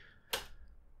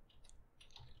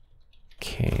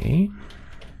 Okay.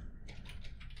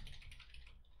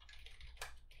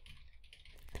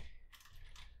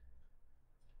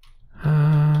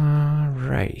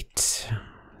 Right.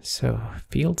 So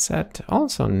field set,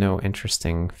 also no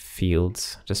interesting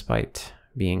fields despite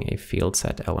being a field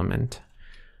set element.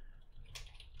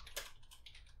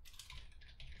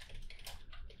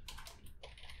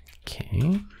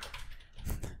 Okay.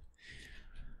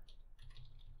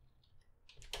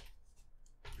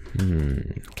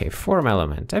 Okay, form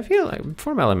element. I feel like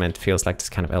form element feels like this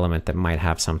kind of element that might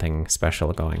have something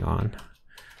special going on.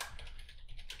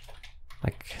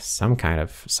 Like some kind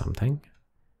of something.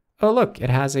 Oh, look, it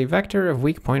has a vector of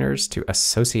weak pointers to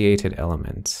associated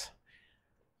elements.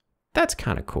 That's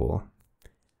kind of cool.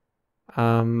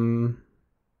 I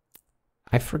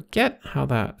forget how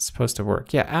that's supposed to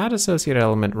work. Yeah, add associated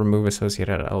element, remove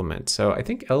associated element. So I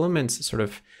think elements sort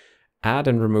of add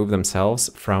and remove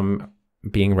themselves from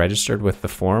being registered with the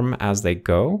form as they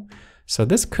go. So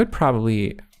this would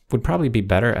probably be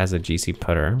better as a GC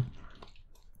putter.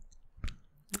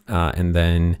 And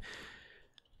then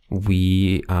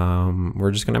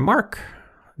we're just gonna mark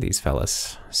these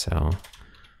fellas. So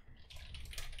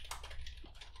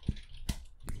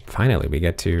finally we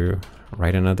get to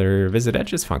write another visit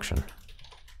edges function.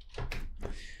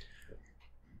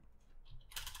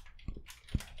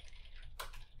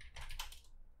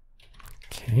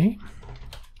 Okay.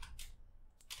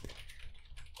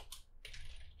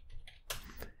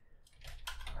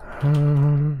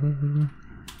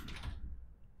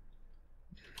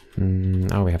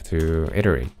 Oh, we have to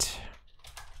iterate.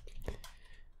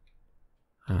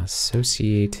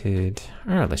 Associated,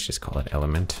 or let's just call it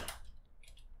element.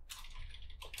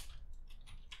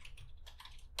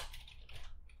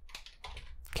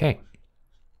 Okay.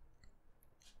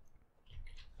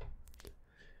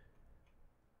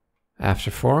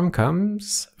 After form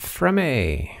comes from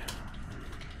a.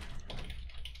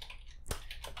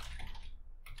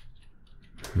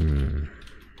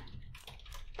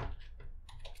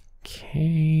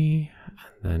 Okay,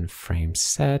 and then frame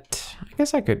set. I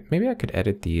guess maybe I could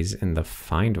edit these in the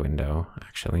find window,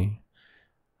 actually.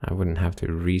 I wouldn't have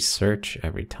to research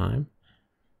every time.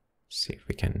 See if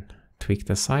we can tweak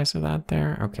the size of that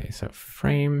there. Okay, so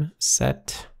frame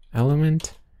set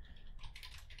element.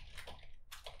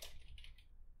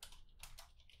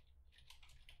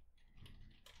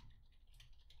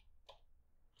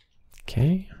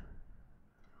 Okay.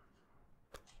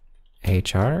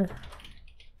 HR.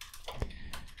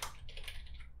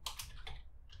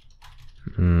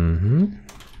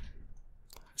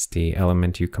 It's the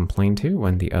element you complain to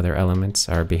when the other elements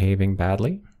are behaving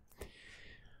badly.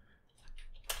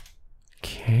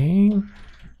 Okay.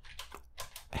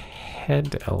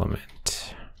 Head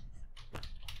element.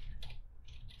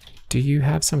 Do you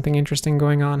have something interesting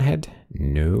going on, head?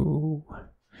 No.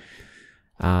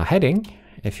 Heading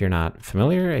if you're not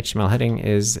familiar, HTML heading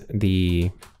is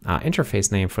the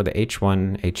interface name for the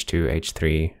H1, H2,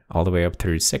 H3, all the way up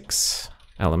through 6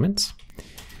 elements.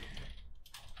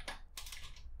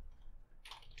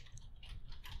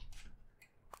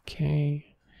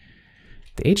 Okay.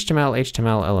 The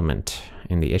HTML element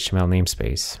in the HTML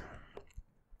namespace.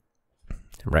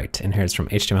 Right, inherits from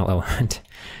HTML element.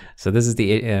 So this is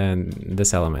the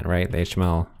this element, right? The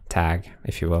HTML tag,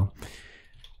 if you will,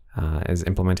 is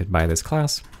implemented by this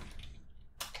class,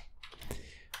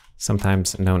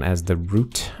 sometimes known as the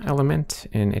root element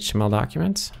in HTML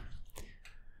documents.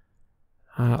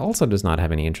 Also does not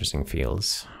have any interesting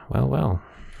fields. Well.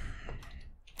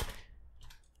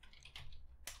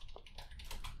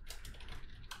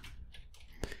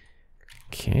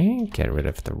 Okay, get rid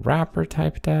of the wrapper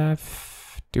type def.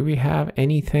 Do we have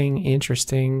anything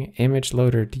interesting? Image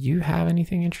loader, do you have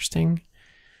anything interesting?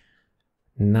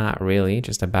 Not really,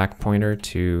 just a back pointer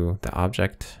to the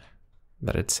object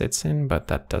that it sits in, but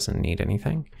that doesn't need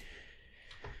anything.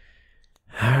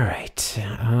 All right,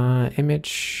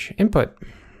 image input.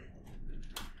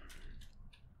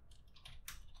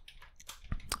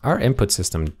 Our input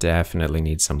system definitely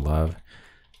needs some love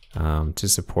to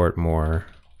support more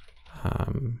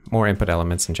input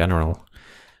elements in general.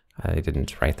 I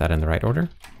didn't write that in the right order.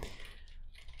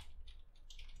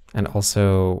 And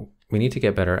also, we need to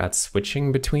get better at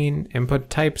switching between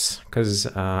input types, because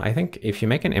I think if you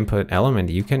make an input element,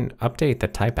 you can update the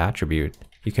type attribute.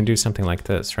 You can do something like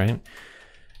this, right?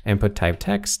 Input type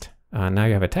text. Now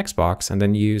you have a text box, and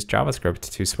then you use JavaScript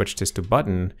to switch this to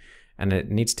button, and it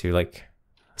needs to like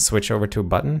switch over to a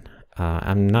button.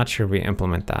 I'm not sure we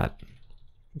implement that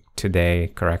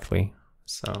today correctly,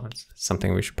 so it's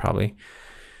something we should probably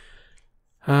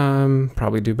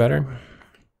do better.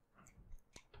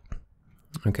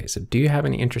 Okay, so do you have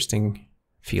any interesting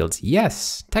fields?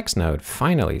 Yes, text node,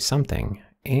 finally something.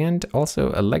 And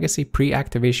also a legacy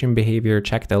pre-activation behavior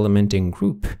checked element in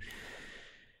group.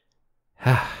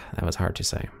 That was hard to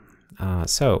say.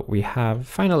 So we have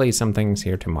finally some things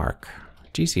here to mark.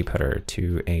 gcputter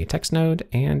to a text node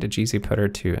and a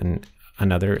gcputter to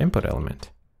another input element.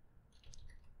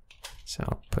 So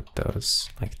I'll put those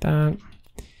like that.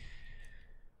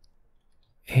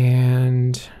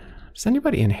 And does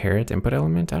anybody inherit input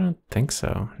element? I don't think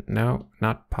so. No,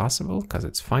 not possible because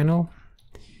it's final.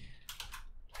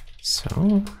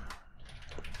 So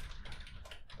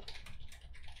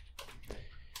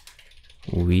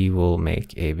we will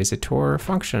make a visitor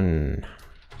function.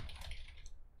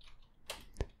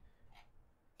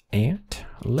 And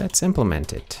let's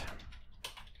implement it.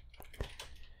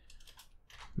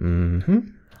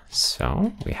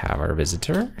 So we have our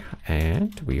visitor,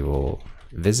 and we will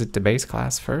visit the base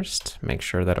class first, make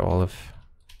sure that all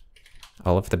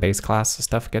of the base class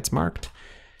stuff gets marked.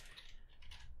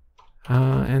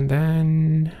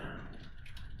 And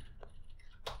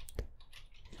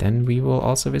then we will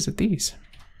also visit these.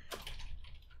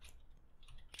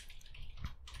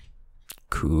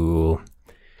 Cool.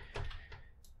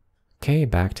 Okay,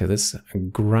 back to this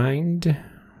grind.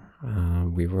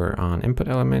 We were on input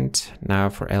element. Now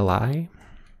for li,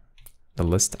 the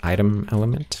list item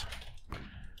element.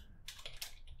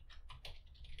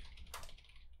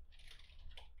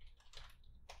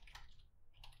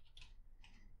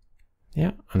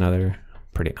 Yeah, another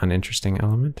pretty uninteresting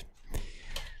element.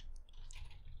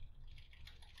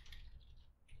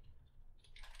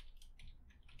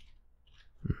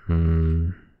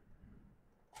 Maybe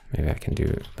I can do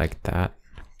it like that.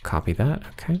 Copy that,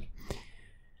 okay.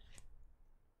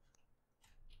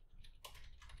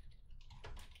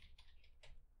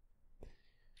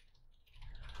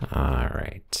 All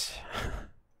right.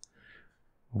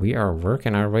 We are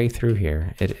working our way through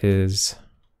here. It is...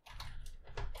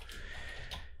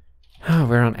 Oh,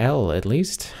 we're on L at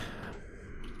least.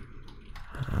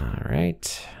 All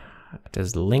right.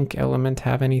 Does link element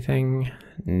have anything?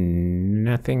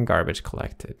 Nothing. Garbage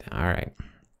collected. All right.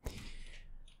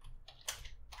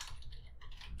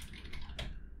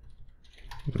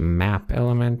 Map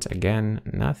element, again,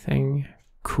 nothing.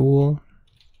 Cool.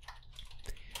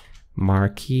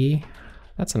 Marquee.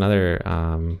 That's another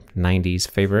 90s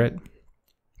favorite.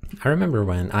 I remember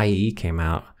when IE came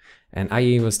out, and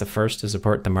IE was the first to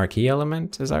support the marquee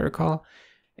element, as I recall.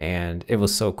 And it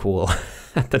was so cool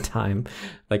at the time.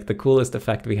 Like the coolest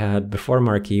effect we had before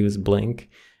marquee was blink,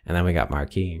 and then we got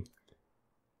marquee.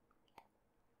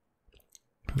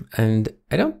 And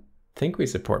I don't think we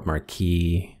support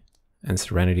marquee and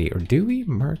Serenity, or do we?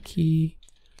 Marquee,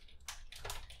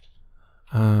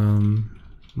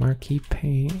 marquee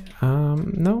pane.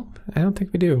 No, I don't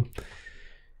think we do.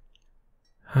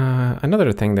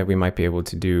 Another thing that we might be able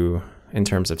to do in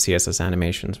terms of CSS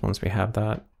animations once we have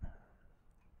that.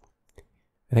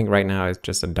 I think right now it's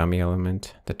just a dummy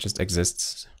element that just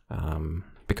exists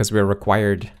because we're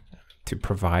required to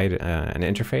provide an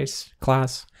interface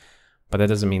class, but that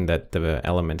doesn't mean that the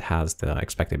element has the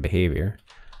expected behavior.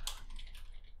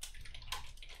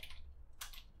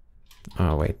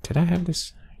 Oh wait, did I have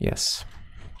this? Yes.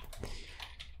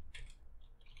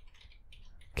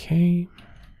 Okay.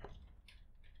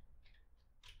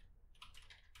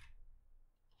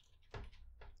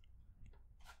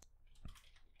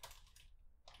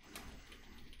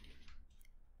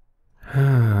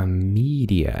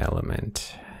 Media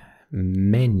element,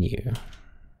 menu.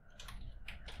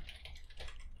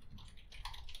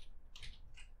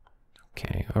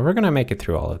 Okay, well, we're gonna make it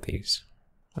through all of these.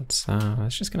 It's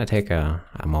just gonna take a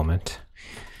moment.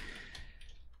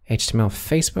 HTML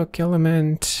Facebook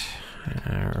element.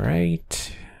 All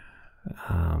right.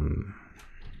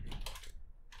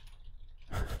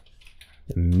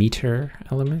 The meter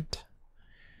element.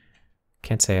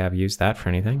 Can't say I've used that for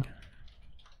anything.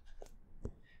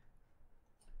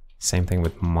 Same thing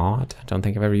with mod. I don't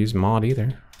think I've ever used mod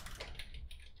either.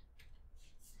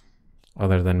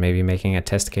 Other than maybe making a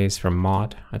test case for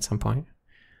mod at some point.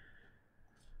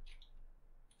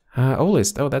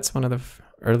 OList. Oh, that's one of the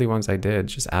early ones I did.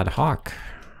 Just ad hoc.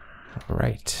 All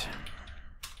right.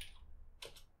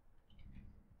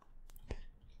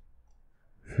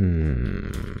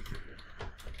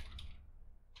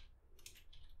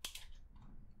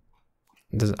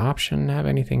 Does option have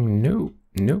anything? Nope.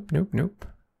 Nope, nope, nope.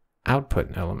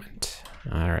 Output element.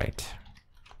 All right.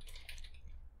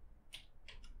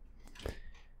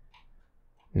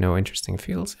 No interesting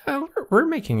fields. We're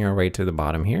making our way to the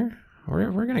bottom here.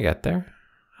 We're gonna get there.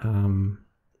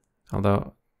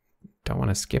 Although don't want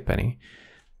to skip any.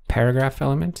 Paragraph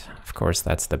element. Of course,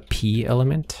 that's the P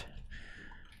element.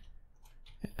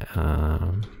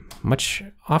 Much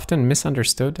often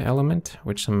misunderstood element,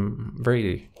 with some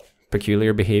very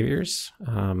peculiar behaviors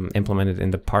implemented in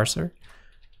the parser.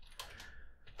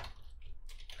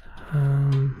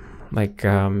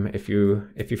 If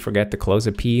you forget to close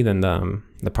a P, then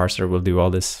the parser will do all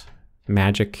this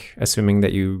magic, assuming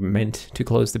that you meant to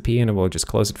close the P, and it will just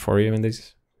close it for you in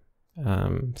these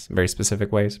very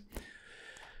specific ways.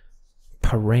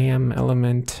 Param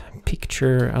element,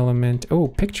 picture element. Oh,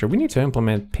 picture. We need to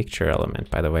implement picture element,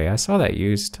 by the way. I saw that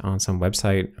used on some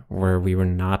website where we were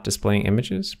not displaying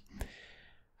images.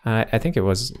 I think it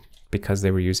was because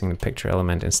they were using the picture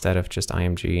element instead of just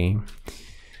IMG.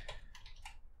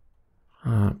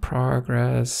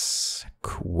 Progress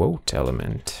quote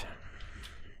element.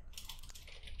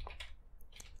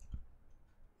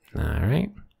 All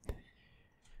right.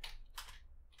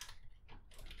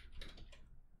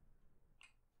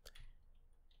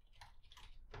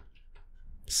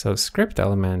 So script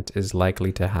element is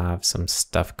likely to have some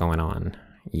stuff going on.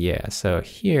 Yeah, so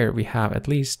here we have at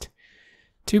least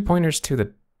 2 pointers to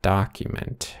the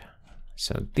document.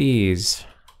 So these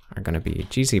are going to be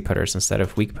GC putters instead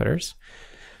of weak putters.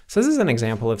 So this is an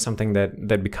example of something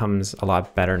that becomes a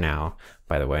lot better now,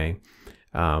 by the way.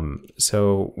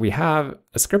 So we have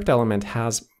a script element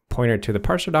has pointer to the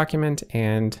parser document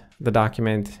and the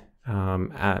document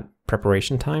at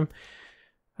preparation time,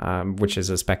 which is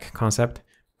a spec concept.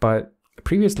 But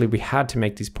previously we had to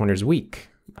make these pointers weak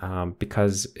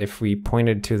because if we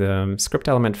pointed to the script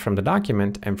element from the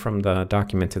document and from the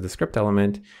document to the script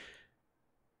element,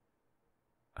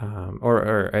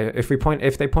 or if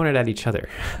they pointed at each other,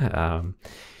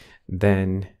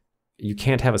 then you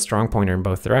can't have a strong pointer in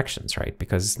both directions, right?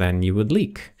 Because then you would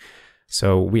leak.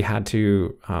 So we had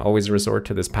to always resort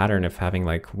to this pattern of having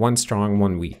like one strong,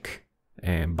 one weak,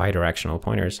 and bidirectional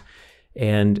pointers.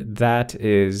 And that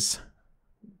is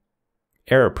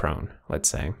error prone, let's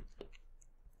say.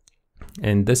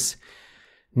 And this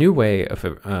new way of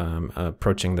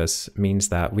approaching this means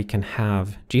that we can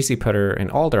have GC putter in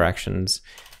all directions,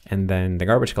 and then the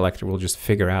garbage collector will just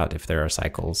figure out if there are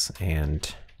cycles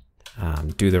and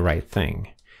do the right thing,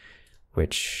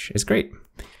 which is great.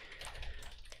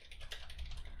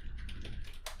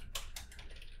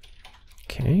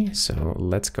 Okay, so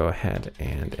let's go ahead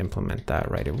and implement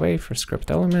that right away for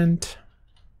script element.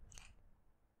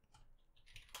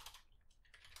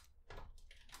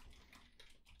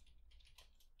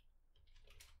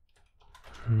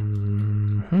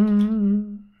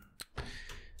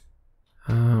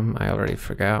 I already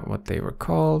forgot what they were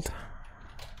called.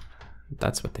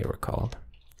 That's what they were called.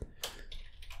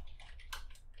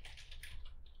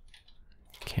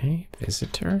 Okay,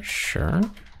 visitor, sure.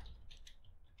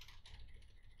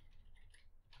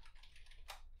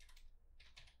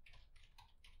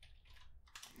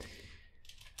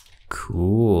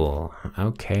 Cool.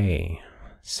 Okay,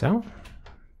 so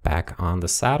back on the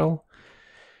saddle.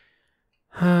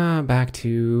 Back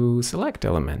to select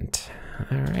element.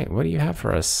 All right, what do you have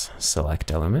for us,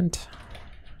 select element?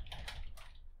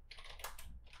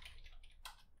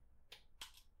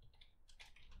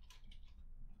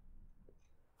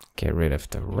 Get rid of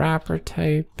the wrapper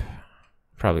type.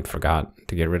 Probably forgot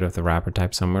to get rid of the wrapper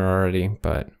type somewhere already,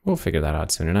 but we'll figure that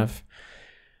out soon enough.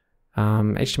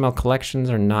 HTML collections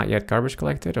are not yet garbage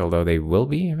collected, although they will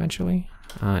be eventually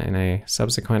in a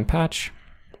subsequent patch.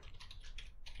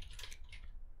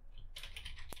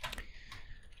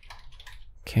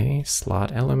 Okay,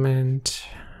 slot element,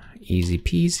 easy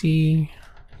peasy.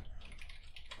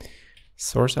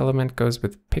 Source element goes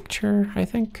with picture, I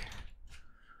think.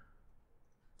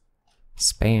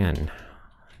 Span,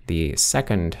 the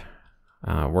second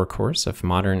workhorse of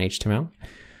modern HTML,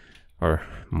 or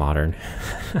modern,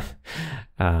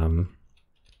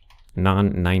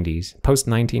 non-90s,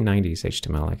 post-1990s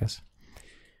HTML, I guess.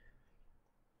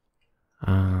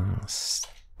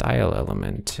 Style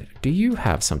element. Do you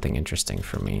have something interesting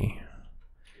for me?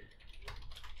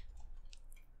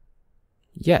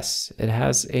 Yes, it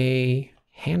has a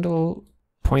handle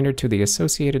pointer to the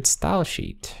associated style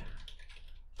sheet,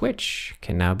 which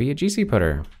can now be a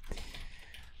gcputter.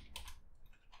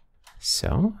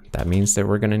 So that means that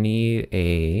we're going to need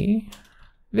a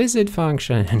visit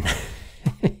function.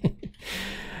 I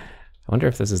wonder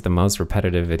if this is the most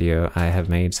repetitive video I have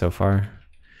made so far.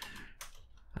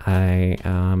 I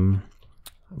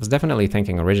was definitely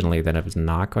thinking originally that I was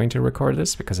not going to record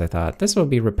this because I thought this will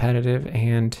be repetitive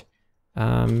and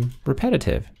also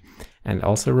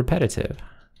repetitive.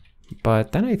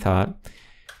 But then I thought,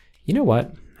 you know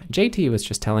what? JT was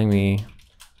just telling me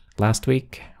last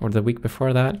week or the week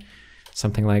before that,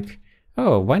 something like,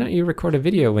 oh, why don't you record a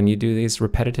video when you do these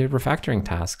repetitive refactoring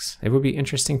tasks? It would be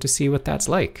interesting to see what that's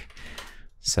like.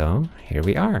 So here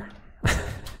we are.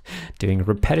 Doing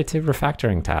repetitive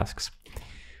refactoring tasks.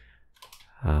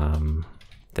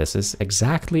 This is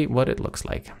exactly what it looks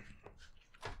like.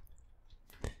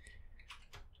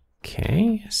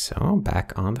 Okay, so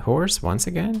back on the horse once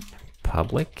again.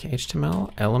 Public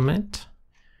HTML element.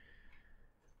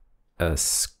 A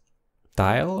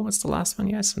style, what's the last one?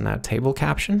 Yes, and now table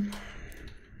caption.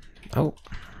 Oh.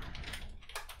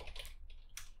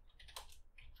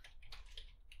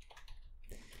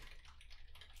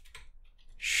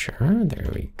 Sure, there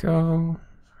we go.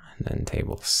 And then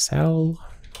table cell.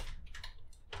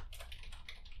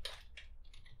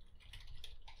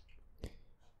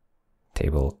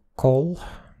 Table col.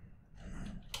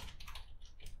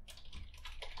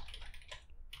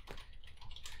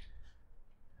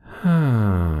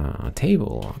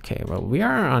 Table. Okay, well, we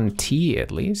are on T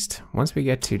at least. Once we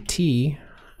get to T,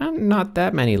 not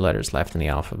that many letters left in the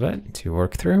alphabet to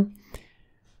work through.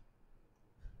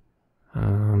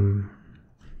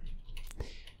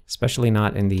 Especially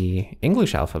not in the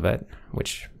English alphabet,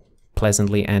 which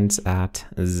pleasantly ends at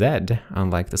Z,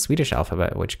 unlike the Swedish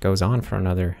alphabet, which goes on for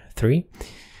another 3.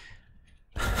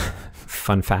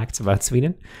 Fun facts about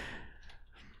Sweden.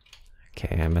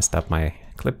 Okay, I messed up my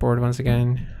clipboard once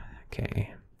again.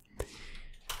 Okay.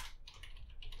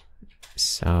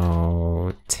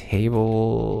 So,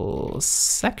 table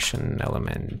section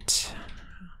element.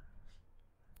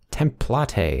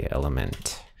 Template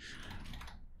element.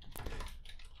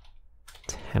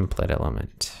 Template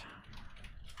element.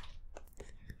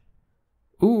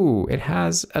 Ooh, it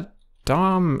has a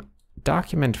DOM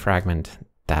document fragment.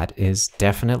 That is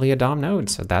definitely a DOM node,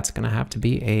 so that's going to have to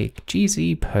be a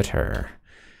gzputter.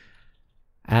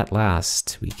 At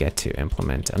last, we get to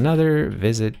implement another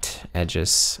visit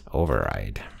edges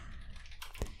override.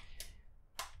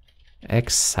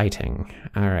 Exciting.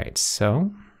 All right,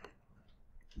 so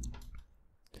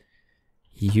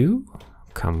you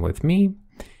come with me.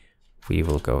 We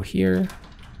will go here.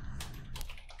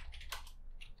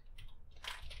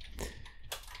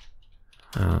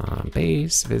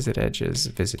 Base, visit edges,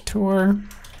 visitor.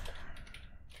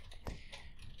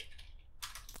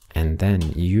 And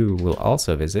then you will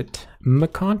also visit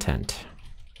content.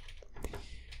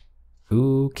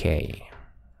 Okay.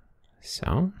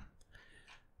 So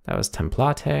that was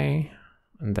template.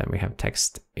 And then we have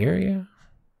text area.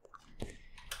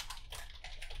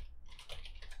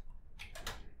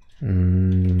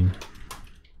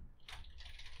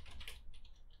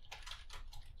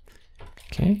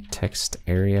 Okay, text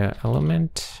area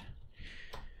element.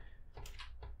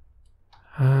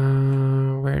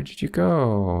 Where did you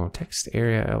go? Text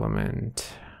area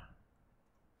element.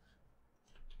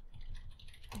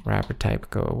 Wrapper type,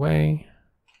 go away.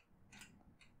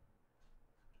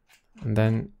 And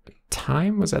then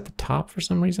time was at the top for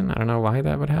some reason. I don't know why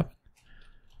that would happen.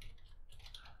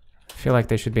 feel like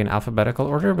they should be in alphabetical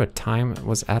order, but time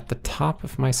was at the top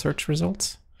of my search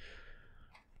results.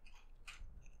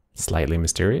 Slightly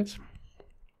mysterious.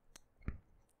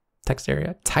 Text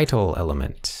area, title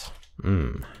element.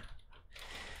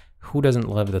 Who doesn't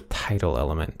love the title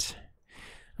element?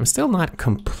 I'm still not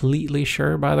completely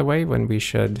sure, by the way, when we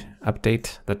should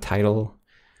update the title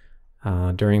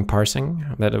during parsing,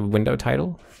 that a window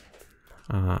title.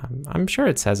 I'm sure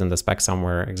it says in the spec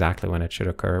somewhere exactly when it should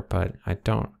occur, but I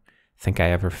don't think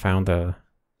I ever found a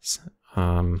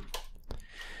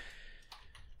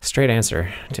straight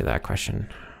answer to that question.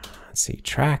 Let's see,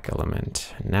 track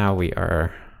element. Now we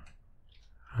are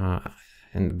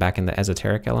back in the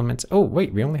esoteric elements. Oh,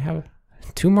 wait, we only have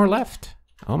 2 more left.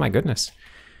 Oh my goodness.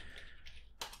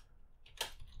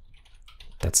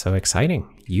 That's so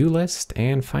exciting. UList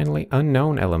and finally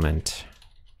unknown element.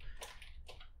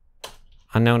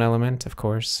 Unknown element, of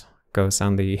course, goes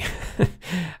on the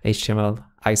HTML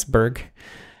iceberg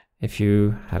if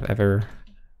you have ever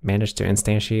managed to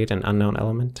instantiate an unknown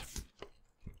element.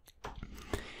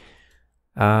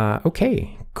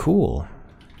 Okay, cool.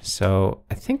 So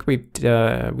I think we did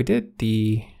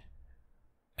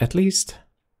at least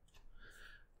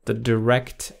the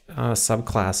direct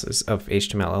subclasses of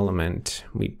HTML element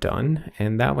we've done,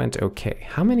 and that went okay.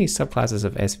 How many subclasses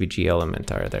of SVG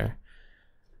element are there?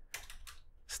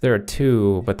 So there are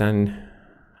 2, but then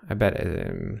I bet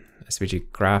SVG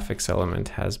graphics element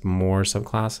has more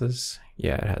subclasses.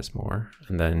 Yeah, it has more.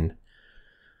 And then,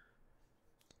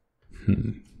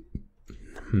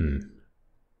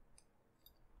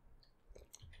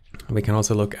 we can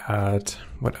also look at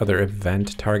what other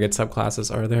event target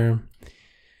subclasses are there.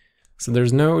 So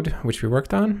there's node, which we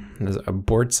worked on. There's a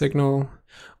board signal.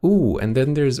 Ooh, and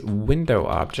then there's window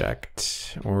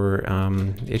object, or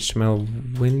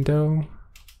HTML window.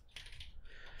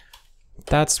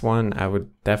 That's one I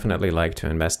would definitely like to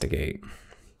investigate.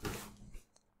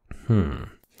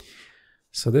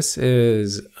 So this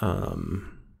is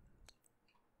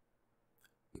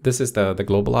the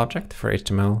global object for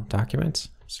HTML documents.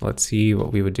 So let's see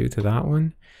what we would do to that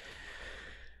one.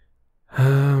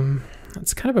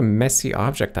 It's kind of a messy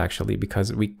object actually,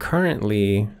 because we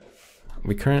currently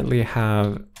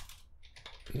have,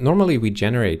 normally we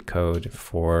generate code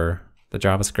for the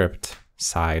JavaScript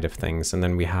side of things, and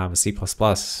then we have a C++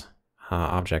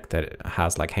 object that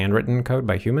has like handwritten code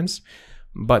by humans.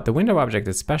 But the window object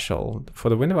is special. For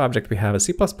the window object, we have a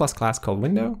C++ class called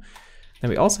window, and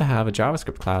we also have a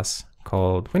JavaScript class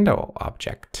called window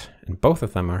object, and both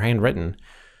of them are handwritten.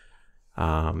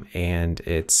 And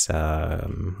it's a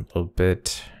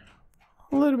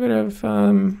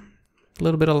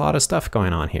lot of stuff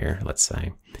going on here, let's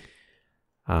say.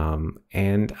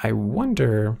 And I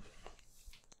wonder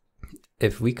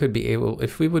if we would be able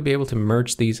to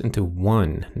merge these into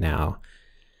one now.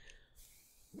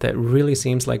 That really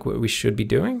seems like what we should be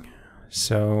doing.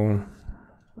 So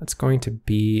it's going to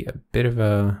be a bit of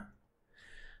a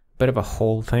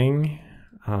whole thing.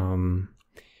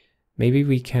 Maybe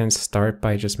we can start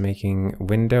by just making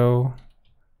window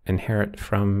inherit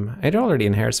from, it already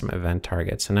inherits from event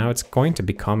target. So now it's going to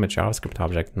become a JavaScript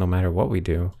object no matter what we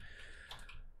do.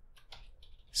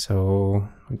 So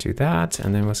we'll do that,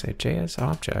 and then we'll say JS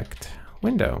object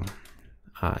window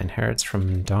inherits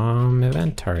from DOM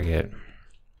event target.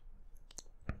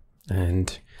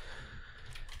 And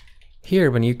here,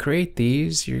 when you create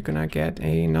these, you're gonna get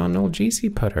a non-null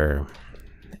GC putter.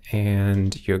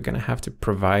 And you're gonna have to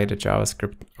provide a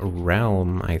JavaScript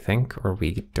realm, I think, or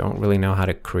we don't really know how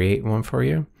to create one for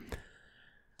you.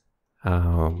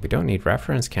 We don't need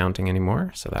reference counting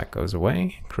anymore, so that goes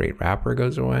away. Create wrapper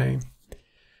goes away.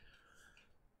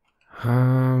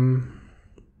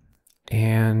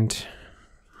 And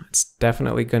it's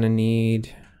definitely gonna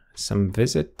need some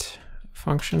visit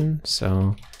function,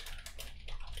 so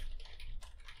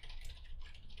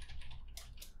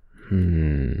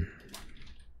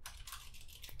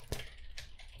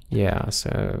yeah,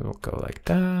 so we'll go like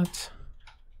that.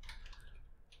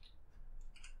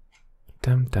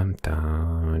 Dum dum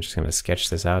dum. I'm just gonna sketch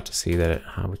this out to see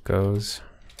how it goes.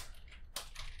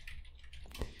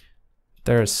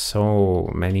 There are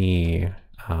so many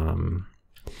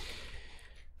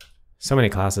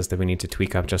classes that we need to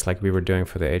tweak up, just like we were doing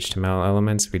for the HTML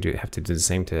elements. We do have to do the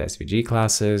same to the SVG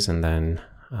classes, and then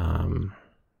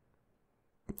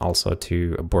also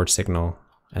to a board signal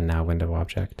and now window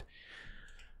object.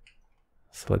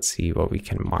 So let's see what we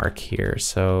can mark here.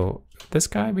 So this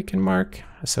guy we can mark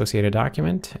associated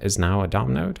document is now a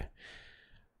DOM node.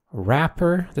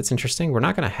 Wrapper, that's interesting. We're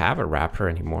not going to have a wrapper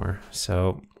anymore.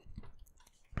 So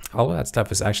all of that stuff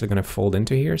is actually going to fold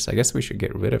into here. So I guess we should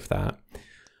get rid of that.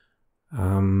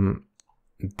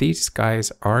 these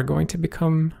guys are going to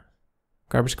become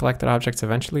garbage collected objects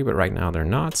eventually, but right now they're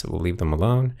not, so we'll leave them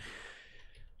alone.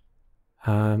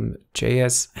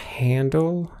 JS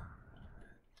handle,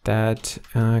 that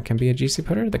can be a GC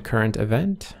putter, the current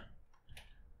event.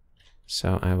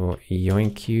 So I will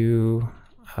yoink you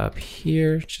up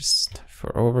here just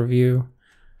for overview.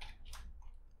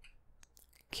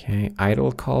 Okay,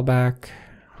 idle callback.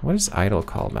 What is idle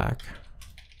callback?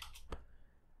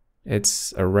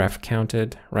 It's a ref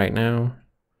counted right now.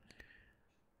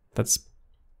 That's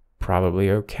probably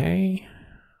okay.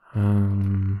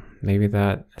 Maybe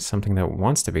that is something that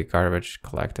wants to be garbage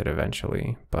collected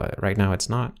eventually, but right now it's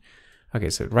not. Okay,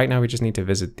 so right now we just need to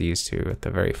visit these two at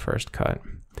the very first cut.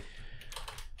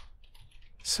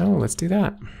 So let's do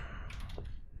that.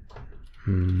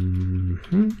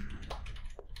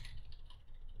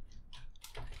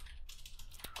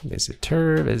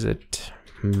 Visitor, visit.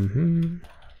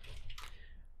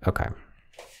 Okay.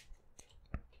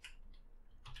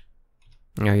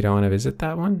 No, you don't want to visit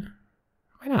that one?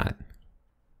 Why not?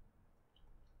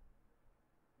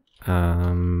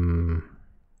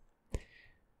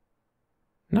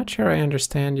 Not sure I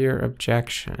understand your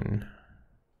objection.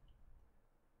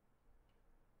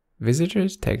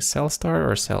 Visitors take cell star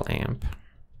or cell amp.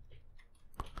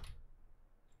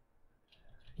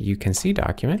 You can see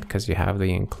document because you have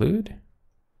the include.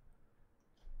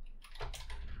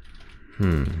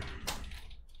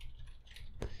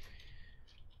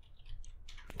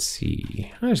 Let's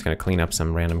see. I'm just going to clean up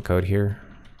some random code here.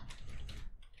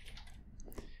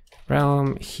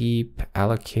 Realm, heap,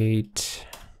 allocate,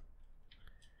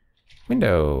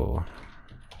 window.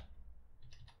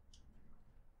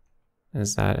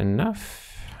 Is that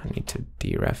enough? I need to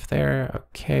deref there.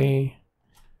 Okay.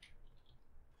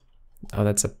 Oh,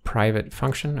 that's a private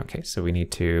function. Okay, so we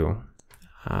need to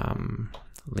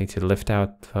lift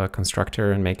out the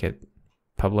constructor and make it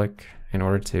public in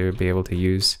order to be able to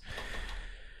use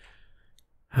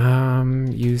the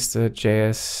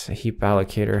JS heap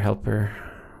allocator helper.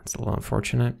 It's a little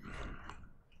unfortunate.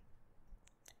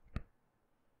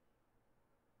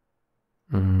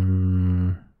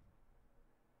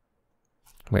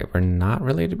 Wait, we're not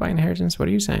related by inheritance? What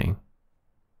are you saying?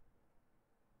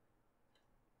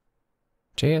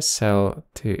 JS cell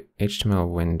to HTML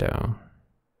window.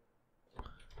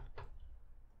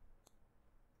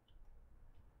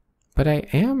 But I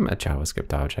am a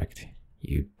JavaScript object,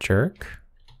 you jerk.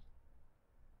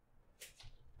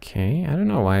 Okay, I don't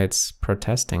know why it's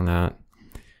protesting that.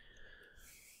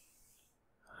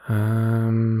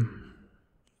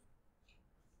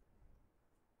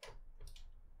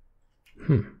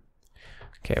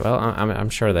 Okay, well, I'm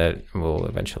sure that we'll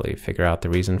eventually figure out the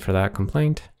reason for that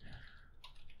complaint.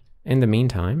 In the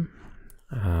meantime,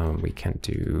 we can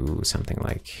do something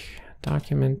like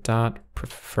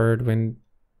document.preferred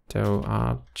window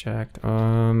object.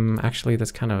 Actually,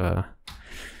 that's kind of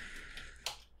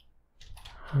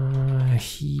a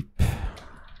heap.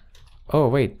 Oh,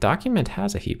 wait, document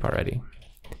has a heap already.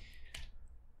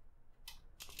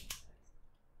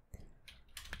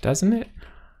 Doesn't it?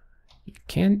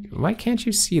 Why can't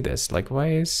you see this? Like, why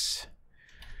is...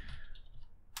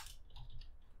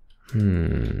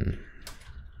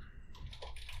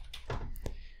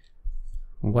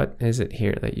 What is it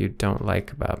here that you don't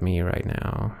like about me right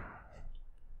now?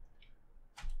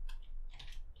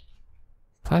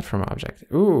 Platform object.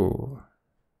 Ooh.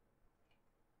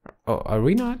 Oh, are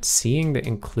we not seeing the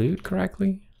include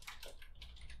correctly?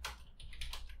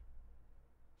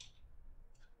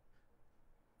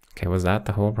 Okay, was that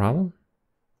the whole problem?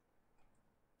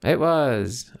 It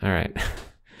was. All right.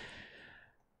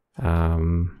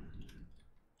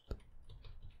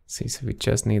 See, so we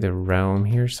just need a realm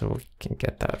here, so we can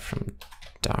get that from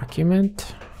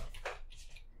document.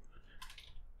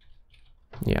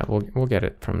 Yeah, we'll get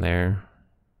it from there.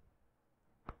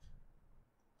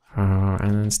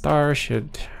 And then star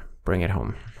should bring it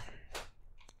home.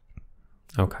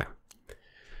 Okay.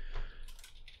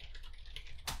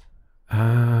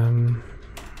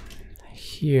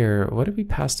 Here, what did we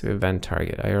pass to event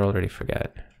target? I already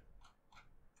forget.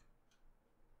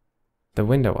 The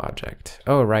window object.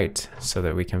 Oh, right. So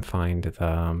that we can find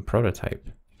the prototype.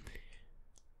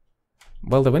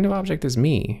 Well, the window object is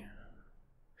me.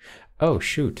 Oh,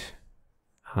 shoot.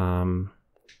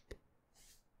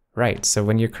 Right. So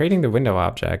when you're creating the window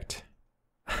object,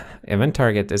 event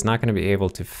target is not going to be able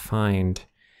to find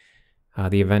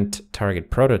the event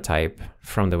target prototype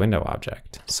from the window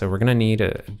object. So we're going to need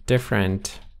a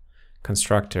different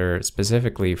constructor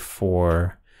specifically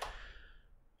for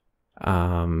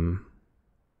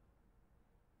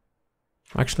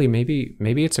Actually, maybe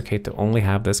it's okay to only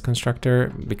have this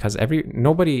constructor because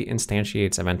nobody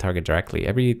instantiates event target directly.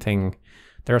 Everything,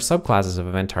 there are subclasses of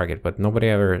event target, but nobody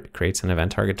ever creates an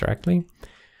event target directly.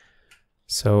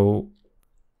 So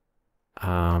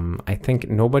I think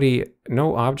no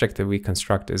object that we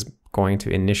construct is going to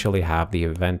initially have the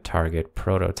event target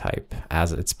prototype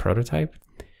as its prototype.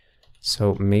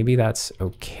 So maybe that's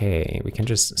okay. We can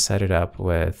just set it up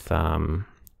with,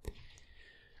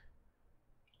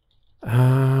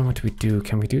 what do we do?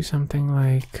 Can we do something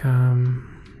like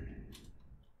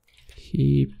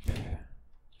heap?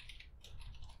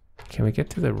 Can we get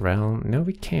to the realm? No,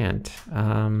 we can't.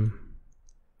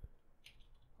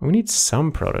 We need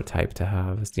some prototype to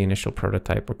have as the initial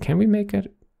prototype, or can we make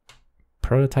it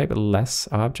prototype less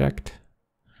object?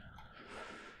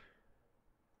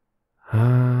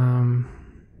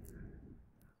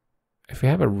 If we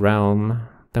have a realm,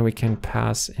 then we can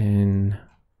pass in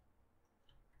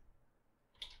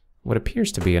what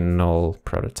appears to be a null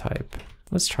prototype.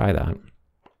 Let's try that.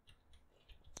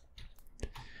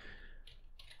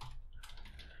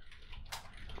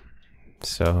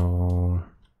 So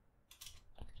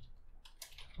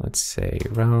let's say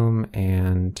realm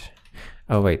and,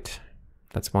 oh wait,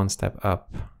 that's one step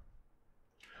up.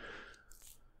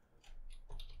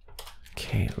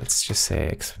 Okay, let's just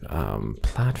say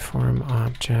platform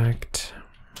object.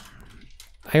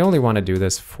 I only want to do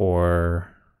this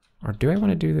for, or do I want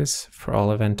to do this for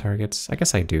all event targets? I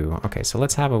guess I do. Okay, so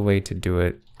let's have a way to do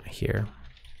it here.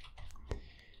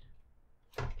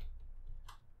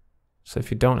 So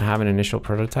if you don't have an initial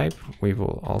prototype, we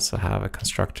will also have a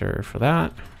constructor for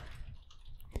that.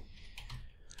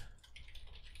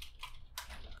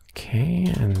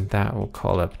 Okay, and that will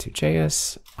call up to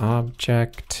JS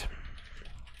object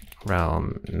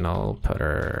realm null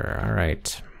putter. All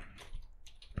right.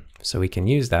 So we can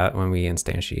use that when we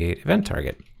instantiate event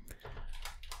target.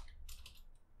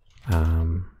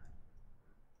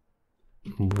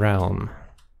 Realm,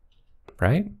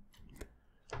 right?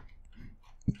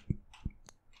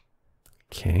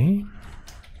 Okay.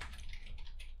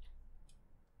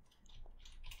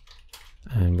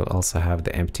 And we'll also have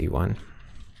the empty one.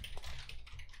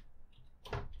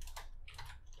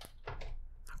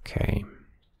 Okay.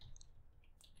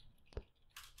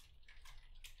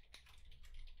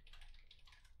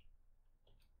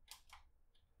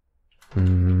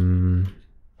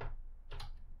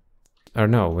 Or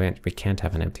no, we can't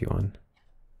have an empty one.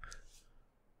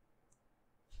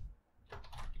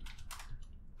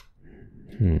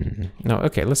 No,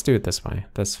 okay, let's do it this way.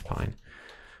 That's fine.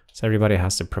 So everybody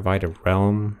has to provide a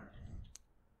realm.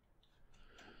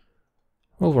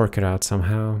 We'll work it out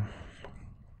somehow.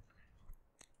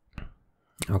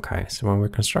 Okay, so when we're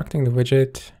constructing the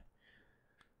widget,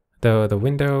 the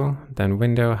window, then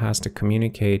window has to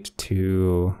communicate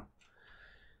to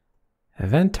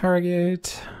event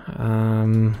target.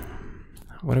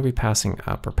 What are we passing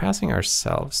up? We're passing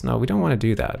ourselves. No, we don't want to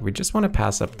do that. We just want to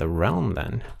pass up the realm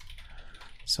then.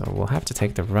 So we'll have to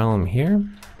take the realm here.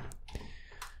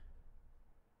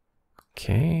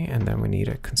 Okay, and then we need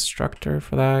a constructor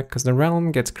for that because the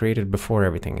realm gets created before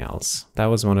everything else. That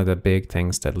was one of the big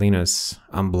things that Linus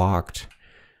unblocked,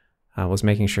 was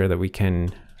making sure that we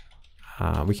can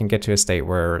get to a state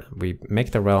where we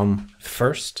make the realm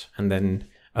first and then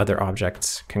other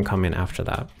objects can come in after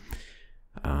that.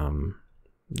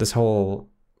 This whole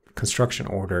construction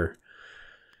order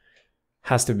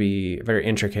has to be very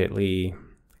intricately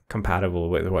compatible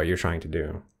with what you're trying to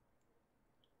do.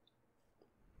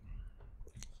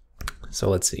 So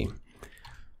let's see.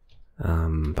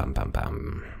 Bum, bum,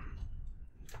 bum.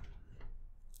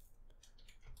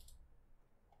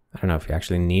 I don't know if you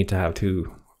actually need to have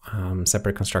two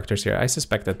separate constructors here. I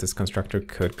suspect that this constructor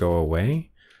could go away.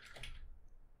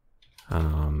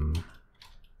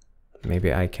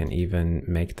 Maybe I can even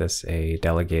make this a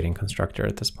delegating constructor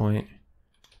at this point.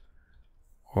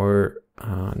 Or,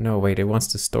 no, wait, it wants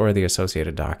to store the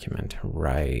associated document.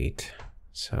 Right.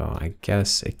 So I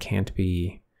guess it can't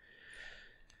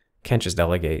just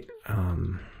delegate.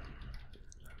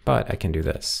 But I can do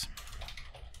this.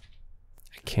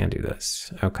 I can do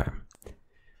this. Okay.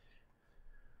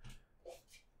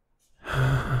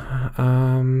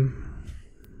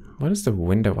 What is the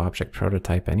window object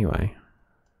prototype anyway?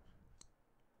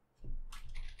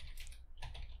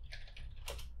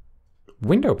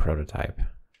 Window prototype.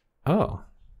 Oh,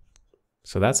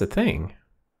 so that's a thing.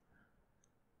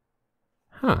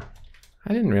 Huh.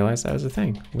 I didn't realize that was a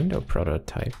thing. Window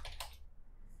prototype.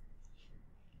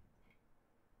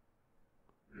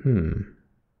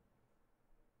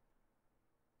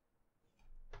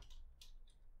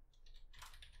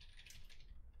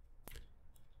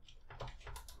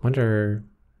 Wonder,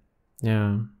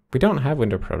 yeah, we don't have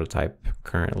window prototype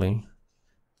currently.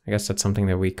 I guess that's something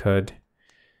that we could.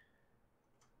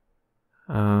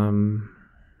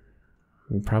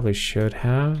 We probably should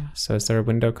have. So is there a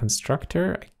window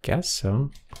constructor? I guess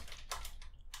so.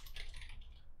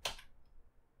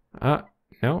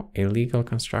 No, illegal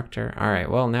constructor. All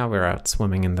right, well, now we're out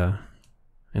swimming in the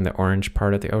orange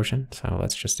part of the ocean, so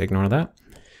let's just ignore that.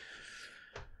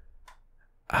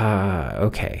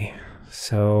 Okay,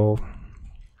 so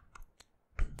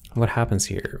what happens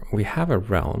here? We have a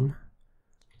realm,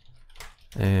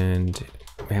 and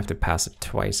we have to pass it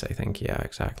twice, I think. Yeah,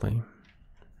 exactly.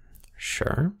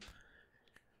 Sure.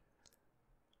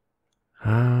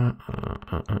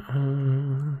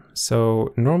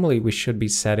 So normally we should be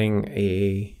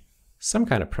setting some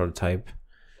kind of prototype,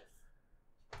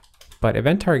 but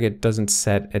event target doesn't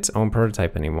set its own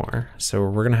prototype anymore. So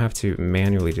we're gonna have to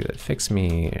manually do that. Fix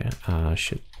me,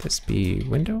 should this be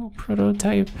window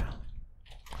prototype?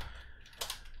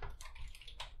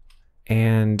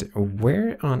 And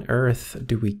where on earth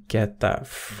do we get that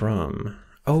from?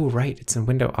 Oh, right, it's a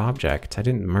window object. I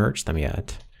didn't merge them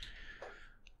yet.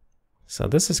 So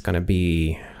this is going to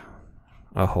be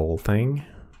a whole thing.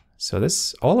 So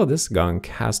all of this gunk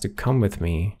has to come with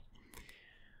me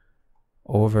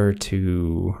over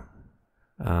to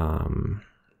the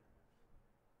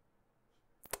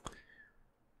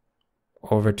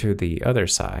other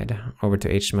side, over to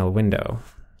HTML window.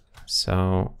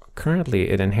 So currently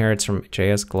it inherits from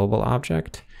JS global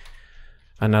object.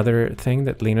 Another thing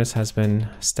that Linus has been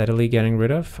steadily getting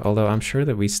rid of, although I'm sure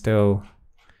that we still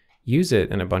use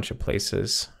it in a bunch of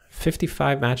places.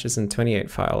 55 matches in 28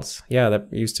 files. Yeah, that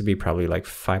used to be probably like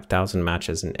 5,000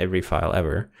 matches in every file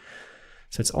ever.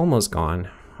 So it's almost gone,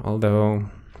 although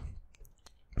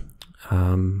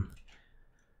the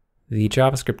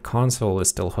JavaScript console is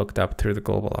still hooked up through the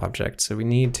global object. So we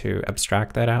need to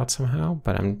abstract that out somehow,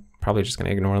 but I'm probably just going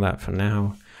to ignore that for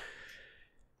now.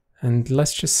 And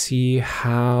let's just see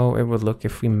how it would look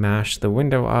if we mash the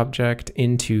window object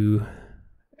into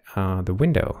the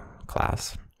window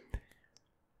class.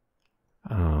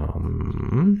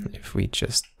 If we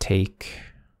just take,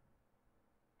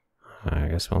 I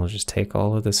guess we'll just take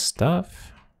all of this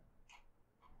stuff.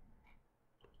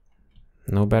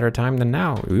 No better time than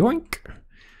now. Yoink!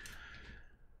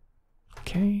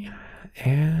 Okay,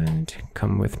 and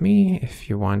come with me if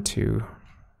you want to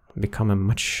become a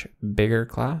much bigger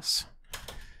class.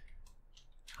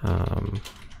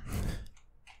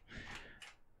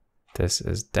 This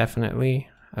is definitely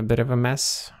a bit of a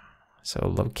mess.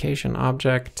 So location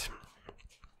object,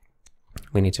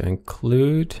 we need to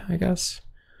include, I guess.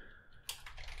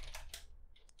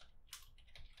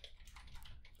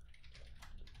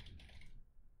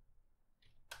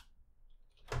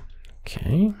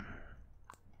 Okay.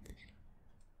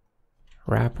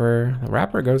 Wrapper, the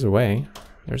wrapper goes away.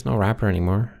 There's no wrapper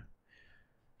anymore.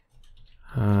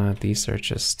 These are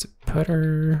just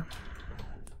putter.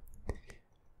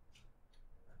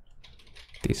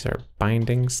 These are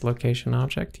bindings location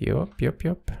object.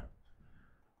 Yup.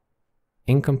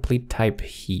 Incomplete type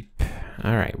heap.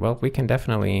 All right, well, we can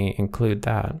definitely include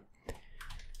that.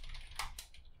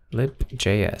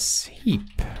 Lib.js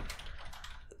heap.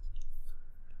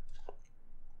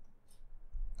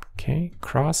 Okay,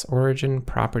 cross origin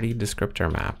property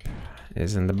descriptor map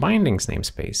is in the bindings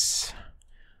namespace.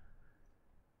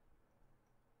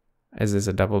 Is this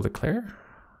a double declare?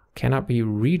 Cannot be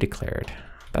redeclared.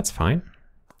 That's fine.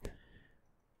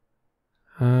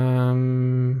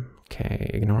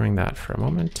 Okay, ignoring that for a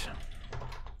moment.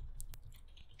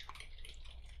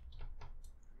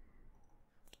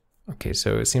 Okay,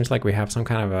 so it seems like we have some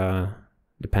kind of a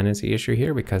dependency issue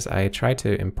here because I tried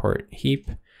to import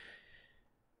heap,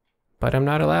 but I'm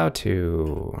not allowed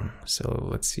to. So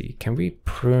let's see, can we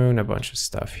prune a bunch of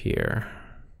stuff here?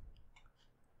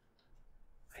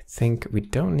 I think we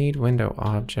don't need window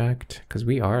object because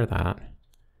we are that.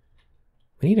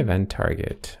 We need event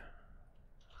target.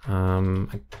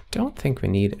 I don't think we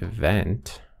need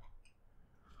event.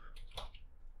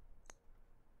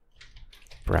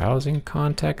 Browsing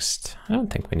context. I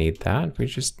don't think we need that. We're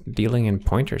just dealing in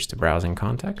pointers to browsing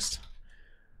context.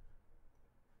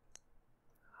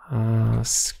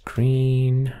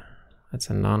 Screen. That's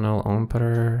a non-null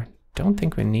opener. Don't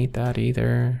think we need that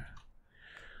either.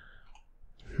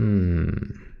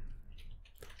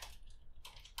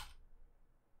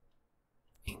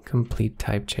 Incomplete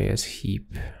type JS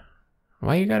heap.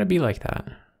 Why you gotta be like that?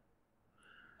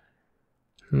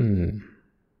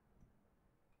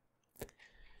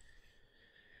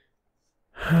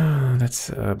 That's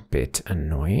a bit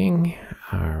annoying.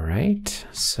 All right,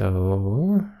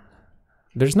 so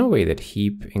there's no way that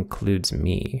heap includes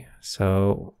me.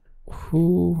 So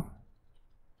who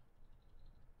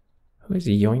is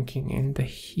yoinking in the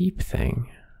heap thing?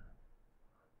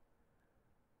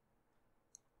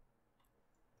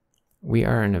 We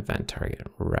are an event target,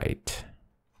 right?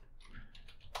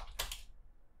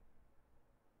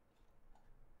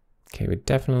 Okay,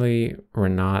 we're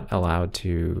not allowed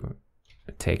to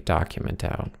take document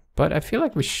out, but I feel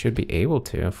like we should be able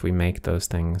to if we make those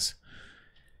things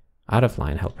out of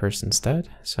line helpers instead.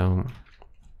 So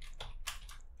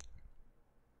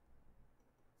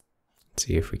let's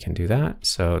see if we can do that.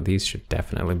 So these should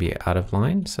definitely be out of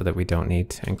line so that we don't need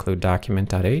to include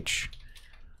document.h.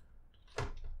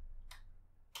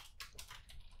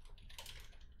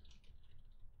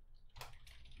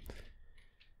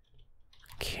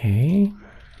 Okay.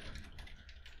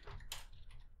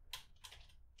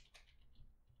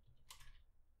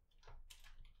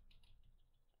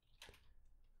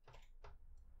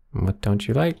 What don't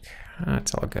you like?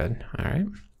 That's all good. All right.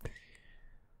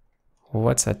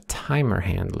 What's a timer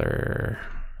handler?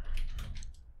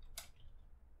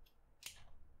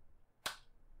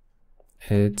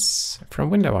 It's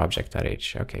from window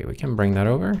object.h. Okay, we can bring that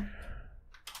over.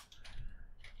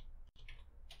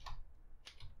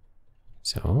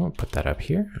 So we'll put that up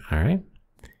here. All right.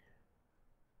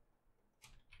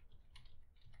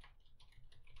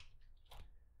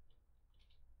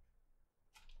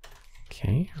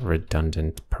 Okay,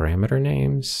 redundant parameter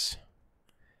names.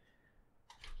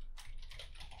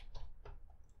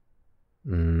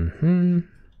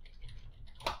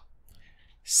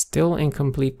 Still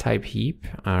incomplete type heap.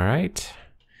 All right.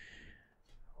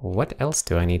 What else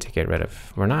do I need to get rid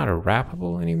of? We're not a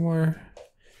wrappable anymore.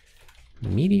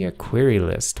 Media query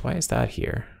list. Why is that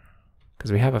here?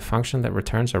 Because we have a function that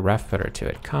returns a ref footer to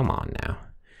it. Come on now.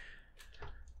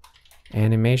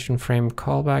 Animation frame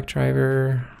callback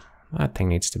driver. That thing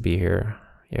needs to be here.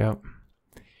 Yep.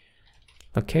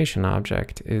 Location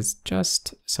object is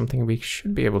just something we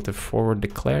should be able to forward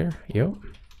declare. Yep.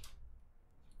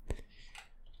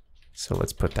 So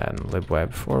let's put that in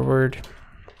libweb forward.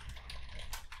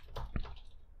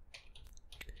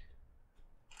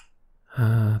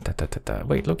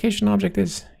 Wait, location object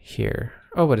is here.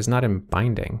 Oh, but it's not in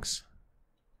bindings.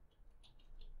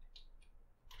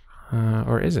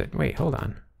 Or is it? Wait, hold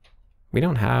on. We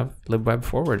don't have libweb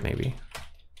forward, maybe.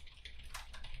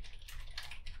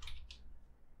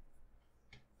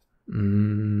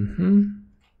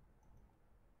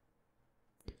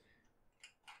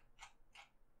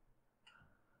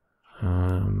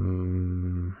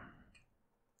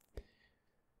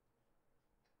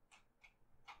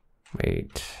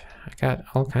 Wait, I got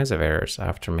all kinds of errors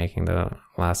after making the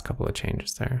last couple of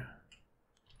changes there.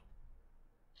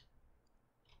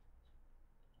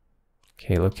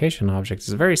 Okay, location object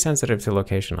is very sensitive to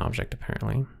location object,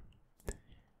 apparently.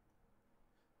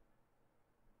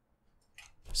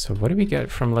 So what do we get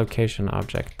from location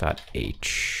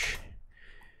object.h?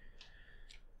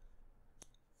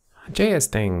 JS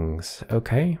things,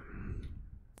 okay.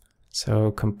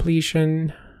 So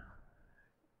completion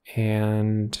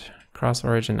and cross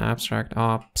origin abstract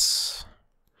ops.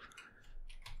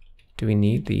 Do we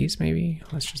need these maybe?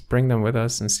 Let's just bring them with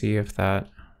us and see if that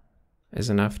is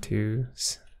enough to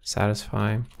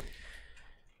satisfy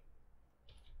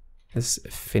this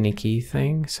finicky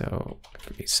thing. So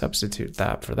if we substitute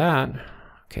that for that,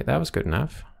 okay, that was good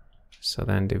enough. So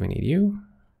then do we need you?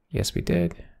 Yes, we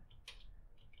did.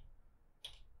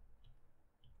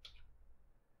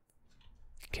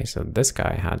 Okay, so this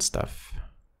guy had stuff.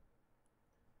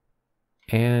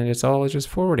 And it's all just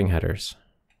forwarding headers.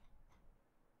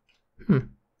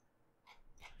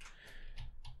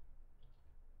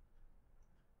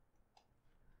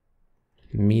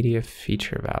 Media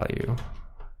feature value.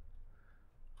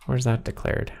 Where's that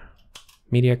declared?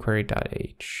 Media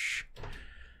query.h.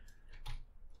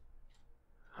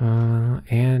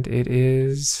 And it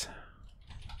is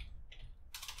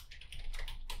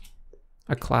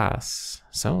a class.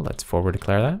 So let's forward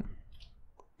declare that.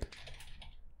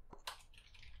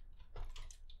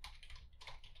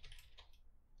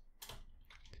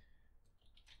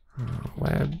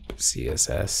 Web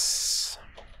CSS.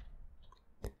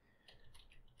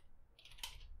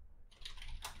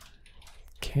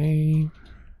 Okay.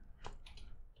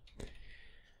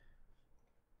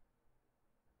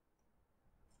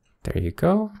 There you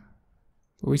go.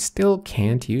 We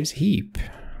can't use heap.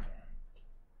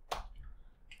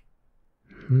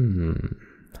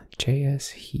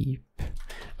 JS heap.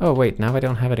 Oh wait, now I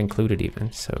don't have it included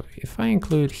even. So if I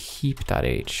include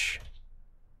heap.h,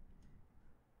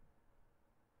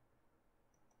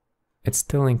 it's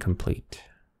still incomplete.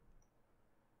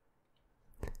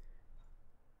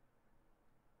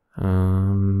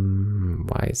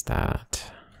 Why is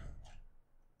that?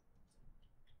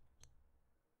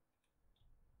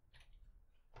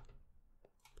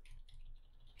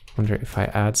 Wonder if I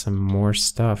add some more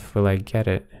stuff, will I get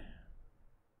it?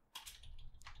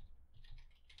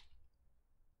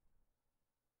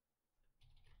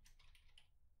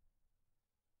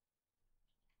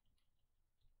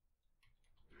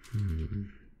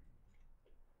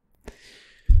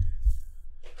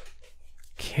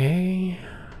 Okay.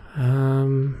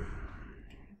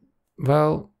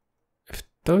 Well, if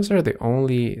those are the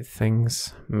only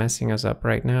things messing us up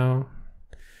right now,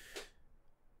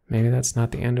 maybe that's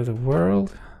not the end of the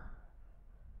world.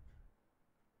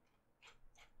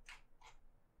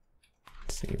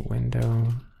 Let's see,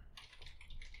 window.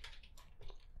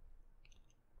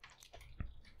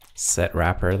 Set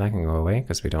wrapper, that can go away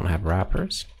because we don't have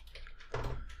wrappers.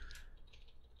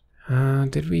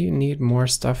 Did we need more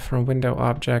stuff from window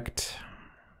object?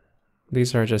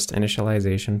 These are just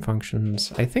initialization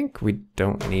functions. I think we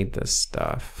don't need this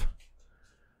stuff.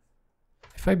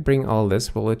 If I bring all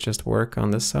this, will it just work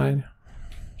on this side?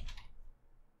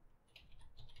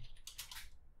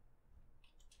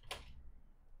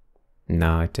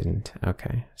 No, it didn't.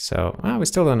 Okay, so we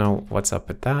still don't know what's up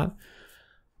with that,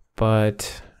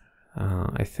 but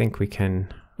I think we can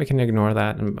ignore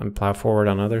that and plow forward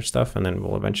on other stuff, and then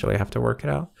we'll eventually have to work it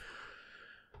out.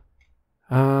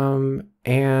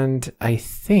 And I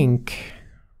think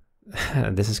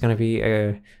this is going to be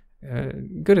a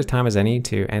good a time as any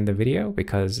to end the video,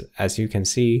 because as you can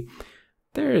see,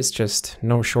 there is just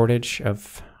no shortage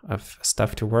of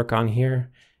stuff to work on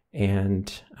here,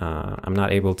 and I'm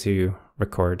not able to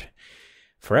record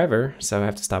forever, so I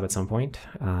have to stop at some point.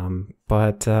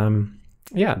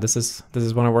 Yeah, this is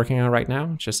what I'm working on right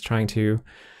now, just trying to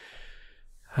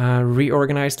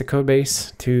reorganize the code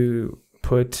base to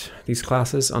put these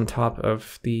classes on top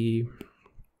of the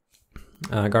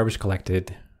garbage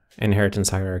collected inheritance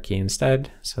hierarchy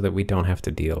instead, so that we don't have to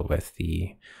deal with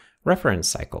the reference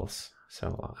cycles.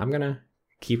 So I'm gonna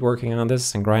keep working on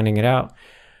this and grinding it out.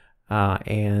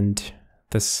 And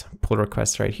this pull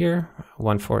request right here,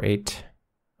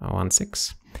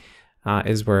 14816,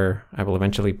 is where I will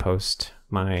eventually post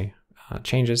my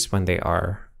changes when they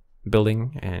are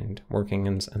building and working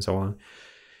and so on.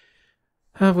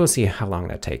 We'll see how long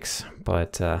that takes,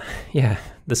 but yeah,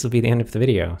 this will be the end of the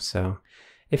video. So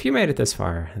if you made it this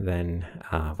far, then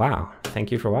wow,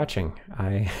 thank you for watching.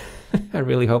 I I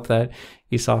really hope that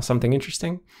you saw something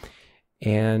interesting,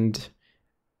 and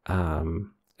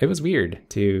it was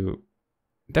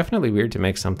definitely weird to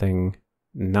make something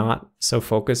not so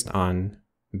focused on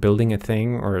building a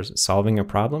thing or solving a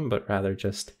problem, but rather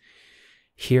just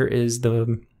here is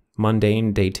the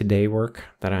mundane day-to-day work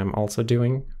that I'm also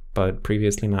doing, but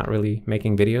previously not really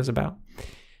making videos about.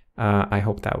 I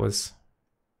hope that was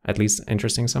at least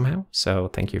interesting somehow. So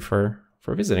thank you for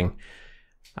visiting.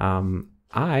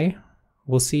 I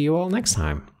will see you all next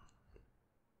time.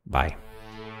 Bye.